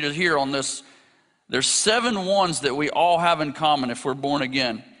want you to hear on this. There's 7 ones that we all have in common if we're born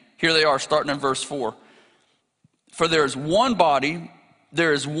again. Here they are, starting in verse 4. For there is one body,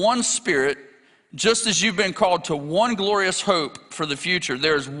 there is one Spirit, just as you've been called to one glorious hope for the future.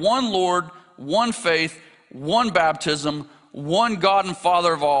 There is one Lord, one faith, one baptism, one God and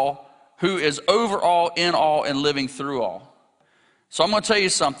Father of all, who is over all, in all, and living through all. So I'm going to tell you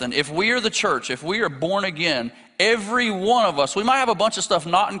something. If we are the church, if we are born again, every one of us, we might have a bunch of stuff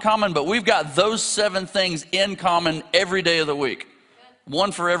not in common, but we've got those 7 things in common every day of the week.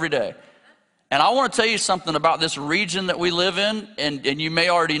 One for every day. And I want to tell you something about this region that we live in, and you may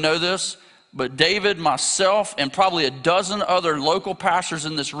already know this, but David, myself, and probably a dozen other local pastors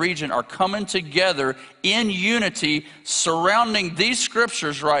in this region are coming together in unity surrounding these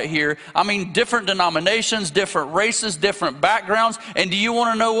scriptures right here. I mean, different denominations, different races, different backgrounds. And do you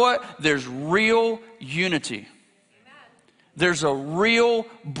want to know what? There's real unity. There's a real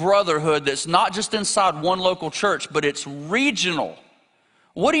brotherhood that's not just inside one local church, but it's regional.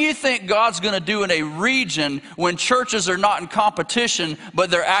 What do you think God's going to do in a region when churches are not in competition, but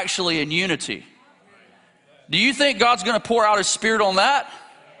they're actually in unity? Do you think God's going to pour out His Spirit on that?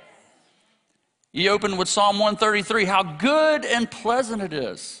 You open with Psalm 133, how good and pleasant it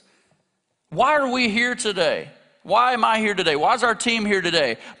is. Why are we here today? Why am I here today? Why is our team here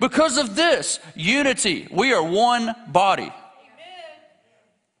today? Because of this, unity. We are one body.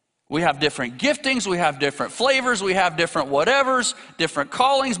 We have different giftings, we have different flavors, we have different whatevers, different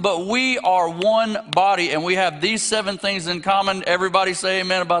callings, but we are one body, and we have these 7 things in common. Everybody say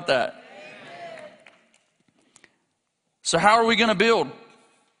amen about that. Amen. So how are we going to build?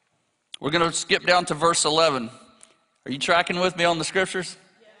 We're going to skip down to verse 11. Are you tracking with me on the scriptures?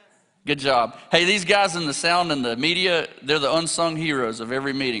 Yes. Good job. Hey, these guys in the sound and the media, they're the unsung heroes of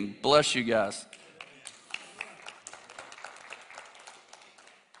every meeting. Bless you guys.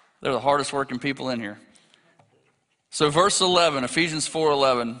 They're the hardest working people in here. So verse 11, Ephesians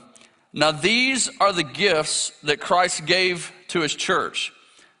 4:11. Now these are the gifts that Christ gave to His church.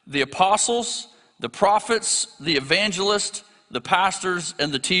 The apostles, the prophets, the evangelists, the pastors,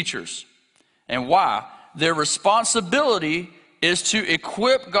 and the teachers. And why? Their responsibility is to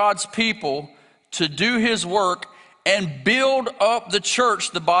equip God's people to do His work and build up the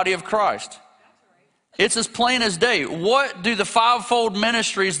church, the body of Christ. It's as plain as day. What do the fivefold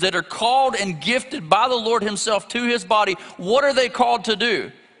ministries that are called and gifted by the Lord himself to his body, what are they called to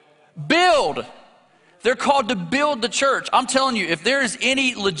do? Build. They're called to build the church. I'm telling you, if there is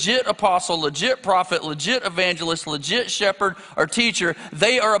any legit apostle, legit prophet, legit evangelist, legit shepherd or teacher,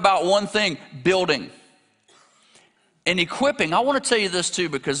 they are about one thing: building and equipping. I want to tell you this too,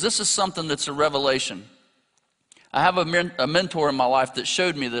 because this is something that's a revelation. I have a mentor in my life that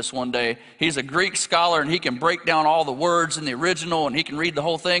showed me this one day. He's a Greek scholar, and he can break down all the words in the original, and he can read the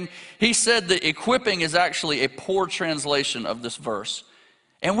whole thing. He said that equipping is actually a poor translation of this verse.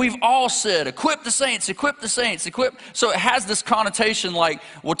 And we've all said, equip the saints, equip the saints, equip. So it has this connotation like,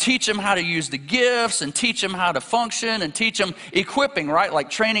 we'll teach them how to use the gifts and teach them how to function and teach them equipping, right? Like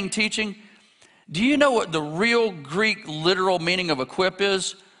training, teaching. Do you know what the real Greek literal meaning of equip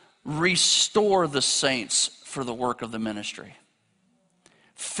is? Restore the saints for the work of the ministry.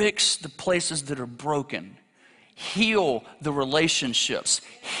 Fix the places that are broken. Heal the relationships.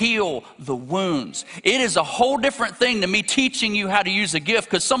 Heal the wounds. It is a whole different thing to me teaching you how to use a gift,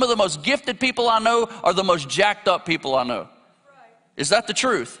 because some of the most gifted people I know are the most jacked up people I know. Is that the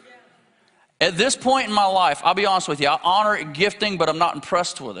truth? At this point in my life, I'll be honest with you, I honor gifting, but I'm not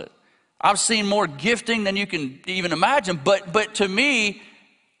impressed with it. I've seen more gifting than you can even imagine, but to me,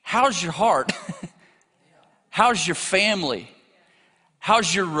 how's your heart? How's your family?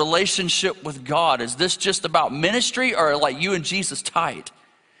 How's your relationship with God? Is this just about ministry, or like you and Jesus tight?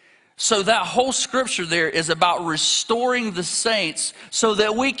 So that whole scripture there is about restoring the saints so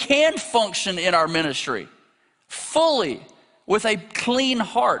that we can function in our ministry fully with a clean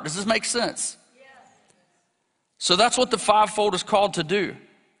heart. Does this make sense? Yes. So that's what the fivefold is called to do.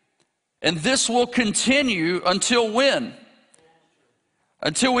 And this will continue until when?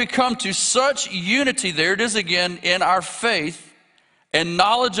 Until we come to such unity, there it is again, in our faith and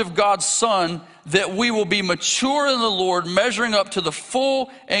knowledge of God's Son, that we will be mature in the Lord, measuring up to the full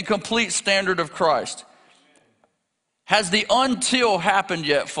and complete standard of Christ. Has the until happened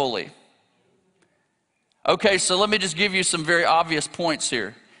yet fully? Okay, so let me just give you some very obvious points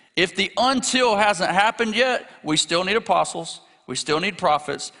here. If the until hasn't happened yet, we still need apostles, we still need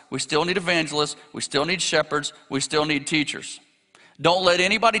prophets, we still need evangelists, we still need shepherds, we still need teachers. Don't let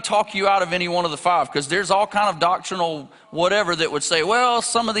anybody talk you out of any one of the five, because there's all kind of doctrinal whatever that would say, well,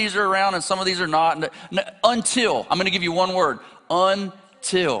 some of these are around and some of these are not. Until, I'm going to give you one word,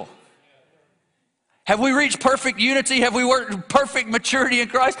 until. Have we reached perfect unity? Have we worked perfect maturity in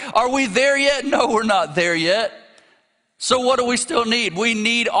Christ? Are we there yet? No, we're not there yet. So what do we still need? We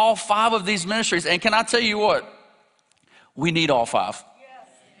need all five of these ministries. And can I tell you what? We need all five.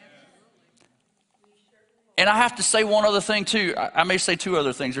 And I have to say one other thing too. I may say two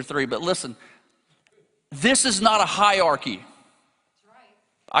other things or three, but listen, this is not a hierarchy.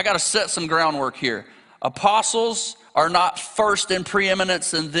 I got to set some groundwork here. Apostles are not first in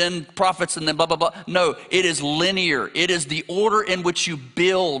preeminence and then prophets and then blah, blah, blah. No, it is linear. It is the order in which you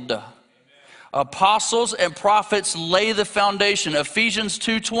build. Apostles and prophets lay the foundation. Ephesians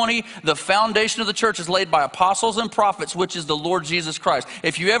 2:20, the foundation of the church is laid by apostles and prophets, which is the Lord Jesus Christ.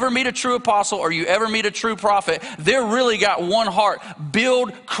 If you ever meet a true apostle or you ever meet a true prophet, they're really got one heart.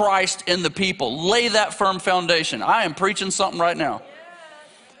 Build Christ in the people. Lay that firm foundation. I am preaching something right now.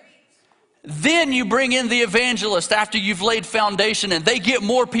 Then you bring in the evangelist after you've laid foundation, and they get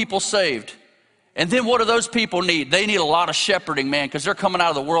more people saved. And then what do those people need? They need a lot of shepherding, man, because they're coming out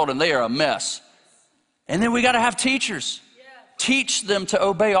of the world and they are a mess. And then we got to have teachers. Yeah. Teach them to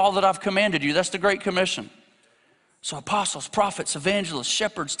obey all that I've commanded you. That's the Great Commission. So apostles, prophets, evangelists,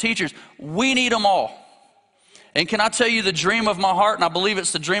 shepherds, teachers, we need them all. And can I tell you the dream of my heart, and I believe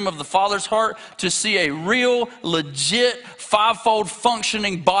it's the dream of the Father's heart, to see a real, legit, fivefold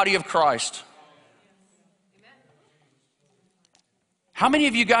functioning body of Christ. How many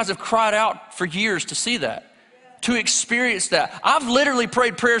of you guys have cried out for years to see that, to experience that? I've literally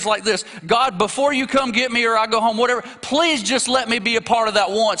prayed prayers like this: God, before you come get me or I go home, whatever, please just let me be a part of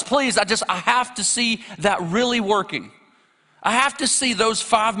that once. Please, I have to see that really working. I have to see those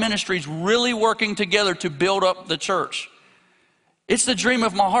five ministries really working together to build up the church. It's the dream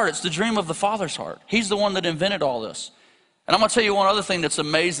of my heart. It's the dream of the Father's heart. He's the one that invented all this. And I'm going to tell you one other thing that's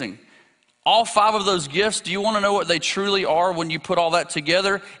amazing. All five of those gifts, do you want to know what they truly are when you put all that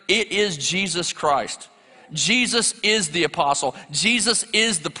together? It is Jesus Christ. Jesus is the apostle. Jesus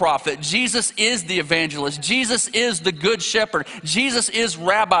is the prophet. Jesus is the evangelist. Jesus is the good shepherd. Jesus is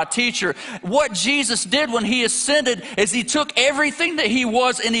rabbi, teacher. What Jesus did when he ascended is he took everything that he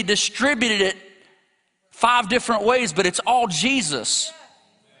was and he distributed it five different ways, but it's all Jesus.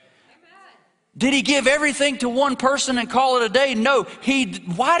 Did he give everything to one person and call it a day? No.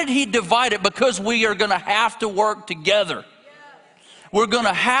 Why did he divide it? Because we are going to have to work together. We're going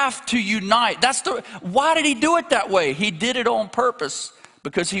to have to unite. Why did he do it that way? He did it on purpose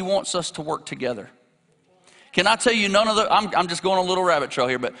because he wants us to work together. Can I tell you, I'm just going on a little rabbit trail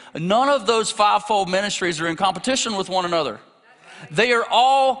here, but none of those fivefold ministries are in competition with one another. They are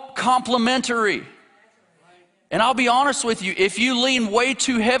all complementary. And I'll be honest with you, if you lean way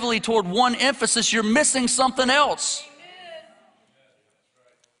too heavily toward one emphasis, you're missing something else.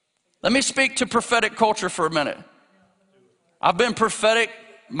 Let me speak to prophetic culture for a minute. I've been prophetic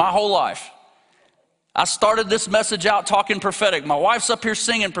my whole life. I started this message out talking prophetic. My wife's up here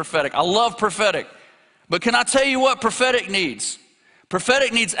singing prophetic. I love prophetic. But can I tell you what prophetic needs?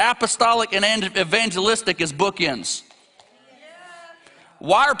 Prophetic needs apostolic and evangelistic as bookends.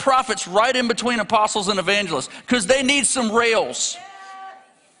 Why are prophets right in between apostles and evangelists? Because they need some rails.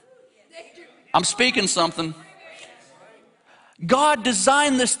 I'm speaking something. God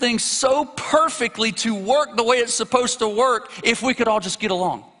designed this thing so perfectly to work the way it's supposed to work if we could all just get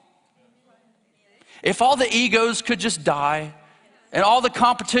along. If all the egos could just die and all the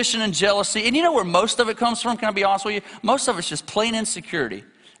competition and jealousy, and you know where most of it comes from, can I be honest with you? Most of it's just plain insecurity.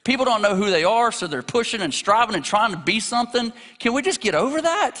 People don't know who they are, so they're pushing and striving and trying to be something. Can we just get over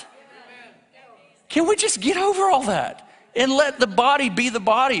that? Can we just get over all that? And let the body be the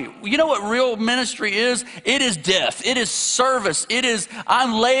body. You know what real ministry is? It is death. It is service. It is,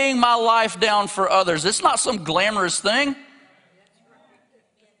 I'm laying my life down for others. It's not some glamorous thing.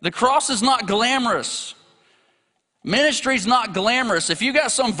 The cross is not glamorous. Ministry is not glamorous. If you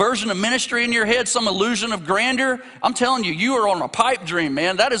got some version of ministry in your head, some illusion of grandeur, I'm telling you, you are on a pipe dream,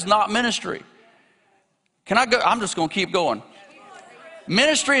 man. That is not ministry. Can I go? I'm just going to keep going.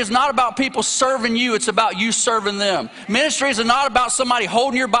 Ministry is not about people serving you. It's about you serving them. Ministry is not about somebody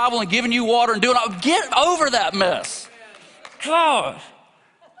holding your Bible and giving you water and doing all. Get over that mess. God.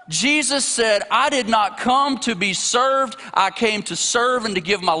 Jesus said, I did not come to be served. I came to serve and to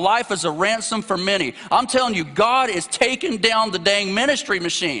give my life as a ransom for many. I'm telling you, God is taking down the dang ministry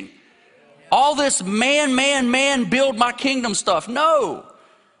machine. All this man, build my kingdom stuff. No.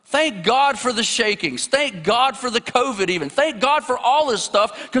 Thank God for the shakings. Thank God for the COVID even. Thank God for all this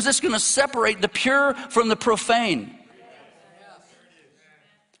stuff because it's going to separate the pure from the profane.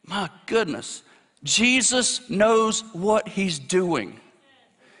 My goodness. Jesus knows what he's doing.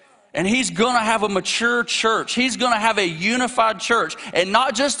 And he's going to have a mature church. He's going to have a unified church. And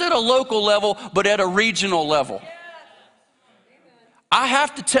not just at a local level, but at a regional level. I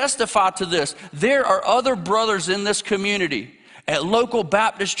have to testify to this. There are other brothers in this community at local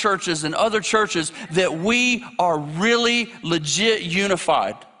Baptist churches and other churches that we are really legit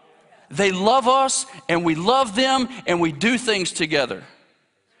unified. They love us and we love them and we do things together.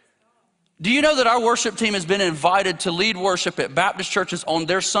 Do you know that our worship team has been invited to lead worship at Baptist churches on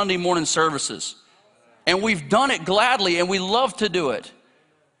their Sunday morning services? And we've done it gladly and we love to do it.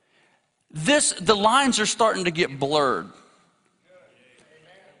 The lines are starting to get blurred.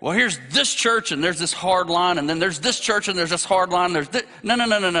 Well, here's this church and there's this hard line, and then there's this church and there's this hard line. There's this.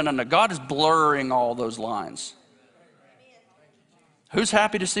 No. God is blurring all those lines. Who's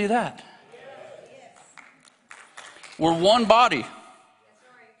happy to see that? We're one body.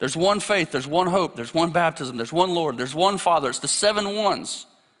 There's one faith, there's one hope, there's one baptism, there's one Lord, there's one Father. It's the 7 ones.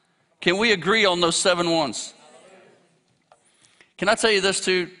 Can we agree on those 7 ones? Can I tell you this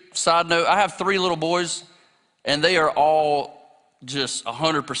too? Side note, I have 3 little boys, and they are all just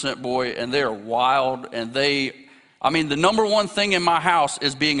 100% boy, and they are wild, and the number one thing in my house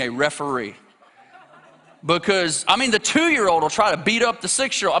is being a referee. Because, the 2-year-old will try to beat up the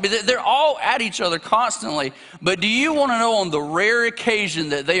 6-year-old. They're all at each other constantly. But do you want to know on the rare occasion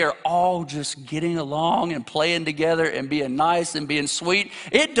that they are all just getting along and playing together and being nice and being sweet?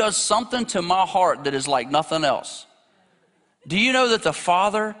 It does something to my heart that is like nothing else. Do you know that the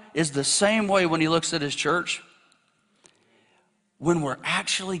Father is the same way when he looks at his church? When we're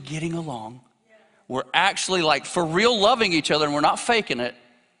actually getting along, we're actually like for real loving each other and we're not faking it.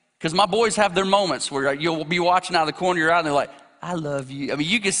 Because my boys have their moments where you'll be watching out of the corner of your eye and they're like, I love you.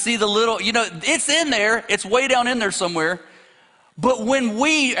 You can see the little, it's in there. It's way down in there somewhere. But when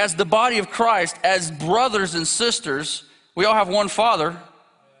we, as the body of Christ, as brothers and sisters, we all have one Father.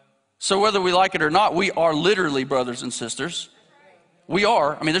 So whether we like it or not, we are literally brothers and sisters. We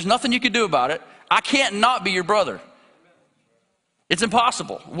are. There's nothing you can do about it. I can't not be your brother. It's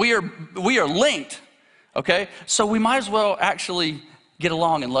impossible. We are linked. Okay? So we might as well actually get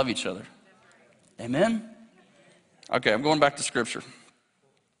along and love each other. Amen? Okay, I'm going back to Scripture.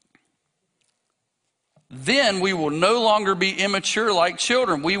 Then we will no longer be immature like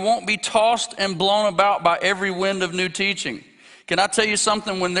children. We won't be tossed and blown about by every wind of new teaching. Can I tell you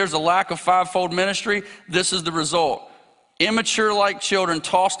something? When there's a lack of fivefold ministry, this is the result. Immature like children,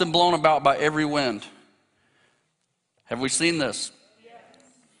 tossed and blown about by every wind. Have we seen this?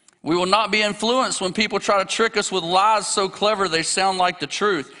 We will not be influenced when people try to trick us with lies so clever they sound like the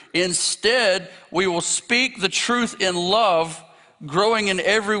truth. Instead, we will speak the truth in love, growing in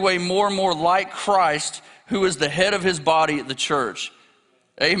every way more and more like Christ, who is the head of his body, the church.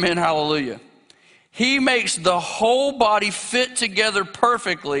 Amen, hallelujah. He makes the whole body fit together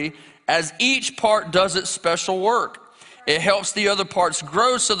perfectly as each part does its special work. It helps the other parts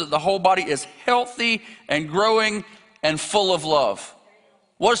grow so that the whole body is healthy and growing and full of love.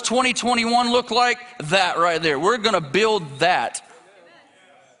 What does 2021 look like? That right there. We're going to build that.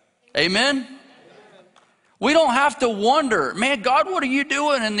 Amen? We don't have to wonder, man, God, what are you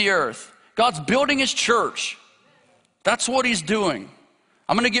doing in the earth? God's building his church. That's what he's doing.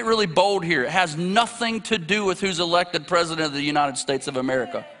 I'm going to get really bold here. It has nothing to do with who's elected president of the United States of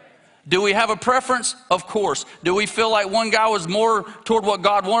America. Do we have a preference? Of course. Do we feel like one guy was more toward what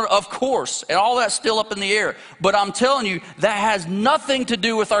God wanted? Of course. And all that's still up in the air. But I'm telling you, that has nothing to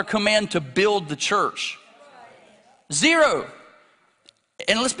do with our command to build the church. Zero.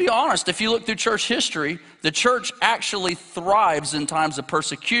 And let's be honest, if you look through church history, the church actually thrives in times of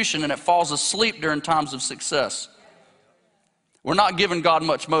persecution and it falls asleep during times of success. We're not giving God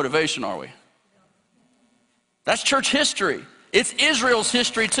much motivation, are we? That's church history. It's Israel's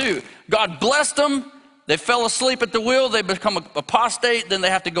history too. God blessed them. They fell asleep at the wheel. They become apostate. Then they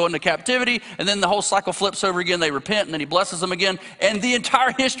have to go into captivity. And then the whole cycle flips over again. They repent and then he blesses them again. And the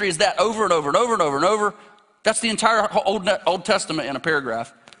entire history is that over and over and over and over and over. That's the entire Old Testament in a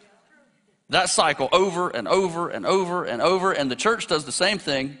paragraph. That cycle over and over and over and over. And the church does the same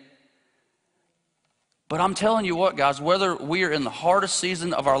thing. But I'm telling you what, guys, whether we are in the hardest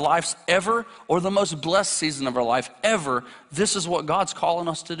season of our lives ever or the most blessed season of our life ever, this is what God's calling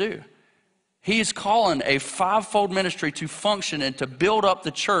us to do. He's calling a fivefold ministry to function and to build up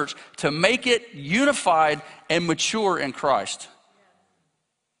the church, to make it unified and mature in Christ.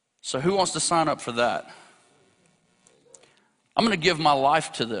 So who wants to sign up for that? I'm going to give my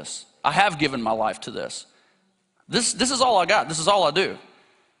life to this. I have given my life to this. This is all I got. This is all I do.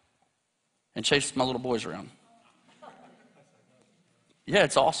 And chase my little boys around. Yeah,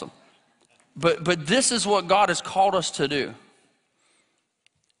 it's awesome. But this is what God has called us to do.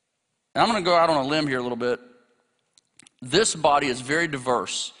 And I'm going to go out on a limb here a little bit. This body is very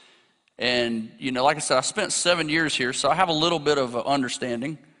diverse. And, you know, like I said, I spent 7 years here, so I have a little bit of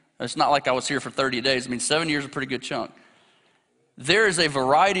understanding. It's not like I was here for 30 days. I mean, 7 years is a pretty good chunk. There is a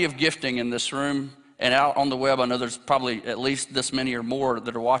variety of gifting in this room. And out on the web, I know there's probably at least this many or more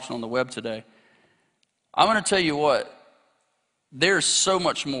that are watching on the web today. I'm going to tell you what, there's so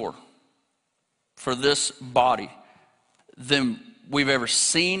much more for this body than we've ever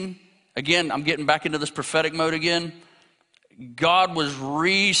seen. Again, I'm getting back into this prophetic mode again. God was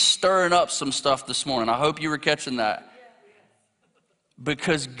re-stirring up some stuff this morning. I hope you were catching that.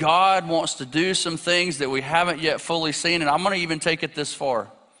 Because God wants to do some things that we haven't yet fully seen, and I'm going to even take it this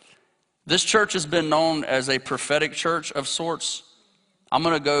far. This church has been known as a prophetic church of sorts. I'm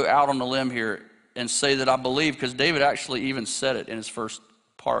going to go out on the limb here and say that I believe, because David actually even said it in his first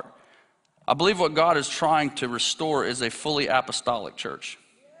part. I believe what God is trying to restore is a fully apostolic church.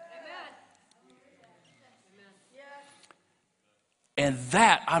 And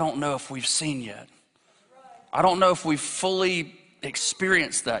that I don't know if we've seen yet. I don't know if we've fully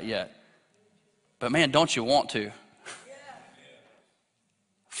experienced that yet. But man, don't you want to?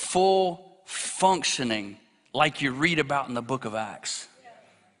 Full functioning like you read about in the book of Acts.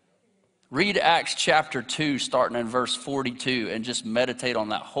 Read Acts chapter 2 starting in verse 42 and just meditate on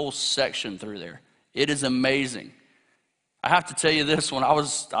that whole section through there. It is amazing. I have to tell you this, when I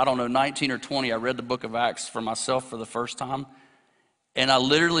was, 19 or 20, I read the book of Acts for myself for the first time. And I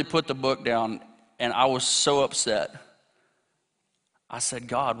literally put the book down and I was so upset. I said,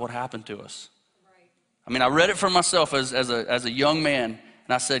 God, what happened to us? I mean, I read it for myself as a young man.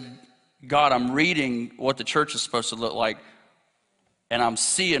 And I said, God, I'm reading what the church is supposed to look like, and I'm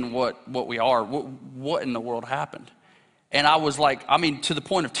seeing what we are. What in the world happened? And I was like, to the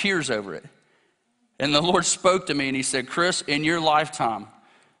point of tears over it. And the Lord spoke to me, and he said, Chris, in your lifetime,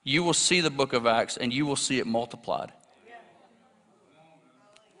 you will see the book of Acts, and you will see it multiplied.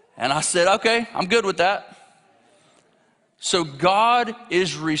 And I said, okay, I'm good with that. So God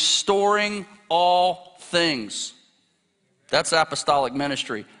is restoring all things. That's apostolic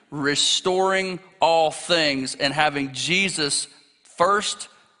ministry. Restoring all things and having Jesus first,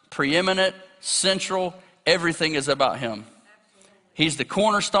 preeminent, central, everything is about him. He's the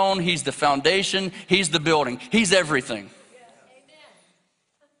cornerstone, he's the foundation, he's the building, he's everything.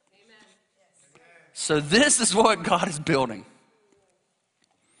 So this is what God is building.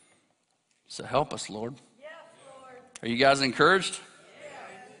 So help us, Lord. Are you guys encouraged?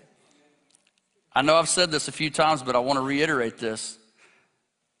 I know I've said this a few times, but I want to reiterate this.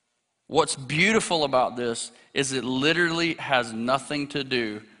 What's beautiful about this is it literally has nothing to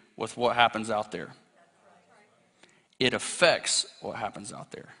do with what happens out there. It affects what happens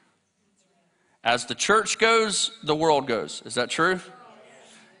out there. As the church goes, the world goes. Is that true?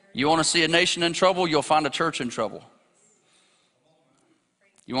 You want to see a nation in trouble, you'll find a church in trouble.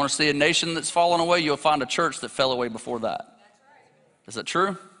 You want to see a nation that's fallen away, you'll find a church that fell away before that. Is that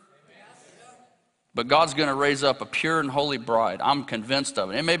true? But God's going to raise up a pure and holy bride. I'm convinced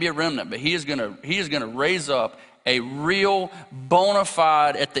of it. It may be a remnant, but He is going to raise up a real, bona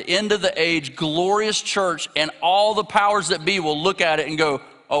fide, at the end of the age, glorious church, and all the powers that be will look at it and go,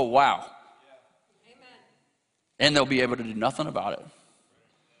 oh, wow. And they'll be able to do nothing about it.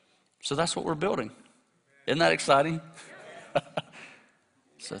 So that's what we're building. Isn't that exciting?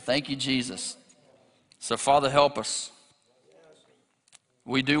 So thank you, Jesus. So Father, help us.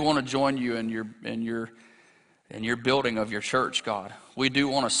 We do want to join you in your building of your church, God. We do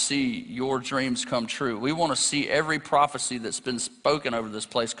want to see your dreams come true. We want to see every prophecy that's been spoken over this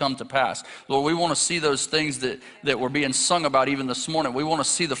place come to pass. Lord, we want to see those things that were being sung about even this morning. We want to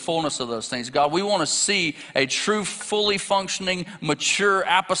see the fullness of those things. God, we want to see a true, fully functioning, mature,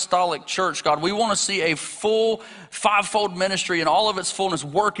 apostolic church. God, we want to see a full, fivefold ministry in all of its fullness,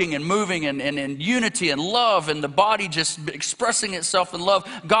 working and moving and in unity and love, and the body just expressing itself in love.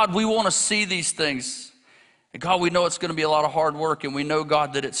 God, we want to see these things. And God, we know it's going to be a lot of hard work, and we know,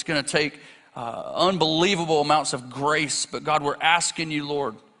 God, that it's going to take unbelievable amounts of grace. But God, we're asking you,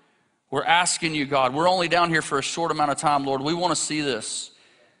 Lord. We're asking you, God. We're only down here for a short amount of time, Lord. We want to see this.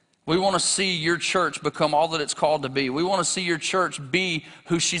 We want to see your church become all that it's called to be. We want to see your church be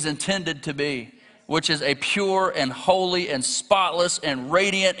who she's intended to be, which is a pure and holy and spotless and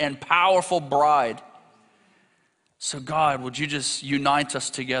radiant and powerful bride. So God, would you just unite us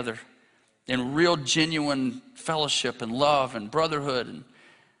together in real, genuine fellowship and love and brotherhood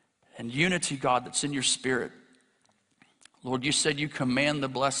and unity, God, that's in your spirit. Lord, you said you command the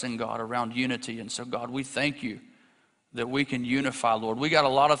blessing, God, around unity. And so, God, we thank you that we can unify, Lord. We got a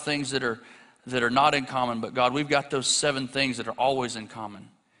lot of things that are not in common, but God, we've got those 7 things that are always in common.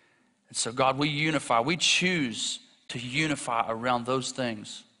 And so, God, we unify. We choose to unify around those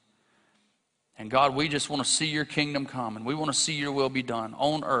things. And God, we just want to see your kingdom come, and we want to see your will be done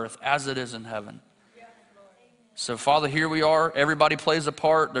on earth as it is in heaven. So, Father, here we are. Everybody plays a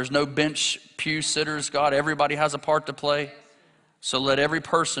part. There's no bench pew sitters, God. Everybody has a part to play. So let every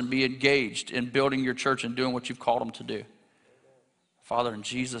person be engaged in building your church and doing what you've called them to do. Father, in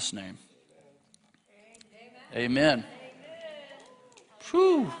Jesus' name. Amen.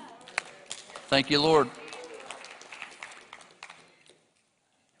 Whew. Thank you, Lord.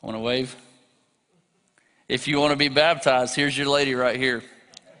 Want to wave? If you want to be baptized, here's your lady right here.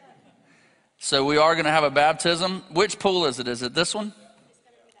 So we are going to have a baptism. Which pool is it? Is it this one?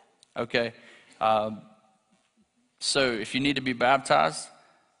 Okay. So if you need to be baptized,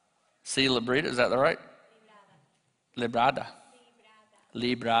 see Librada, is that right? Librada.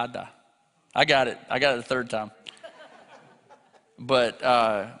 I got it the third time.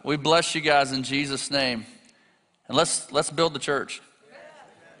 But we bless you guys in Jesus' name. And let's build the church.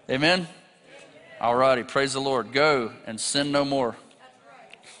 Amen? All righty, praise the Lord. Go and sin no more.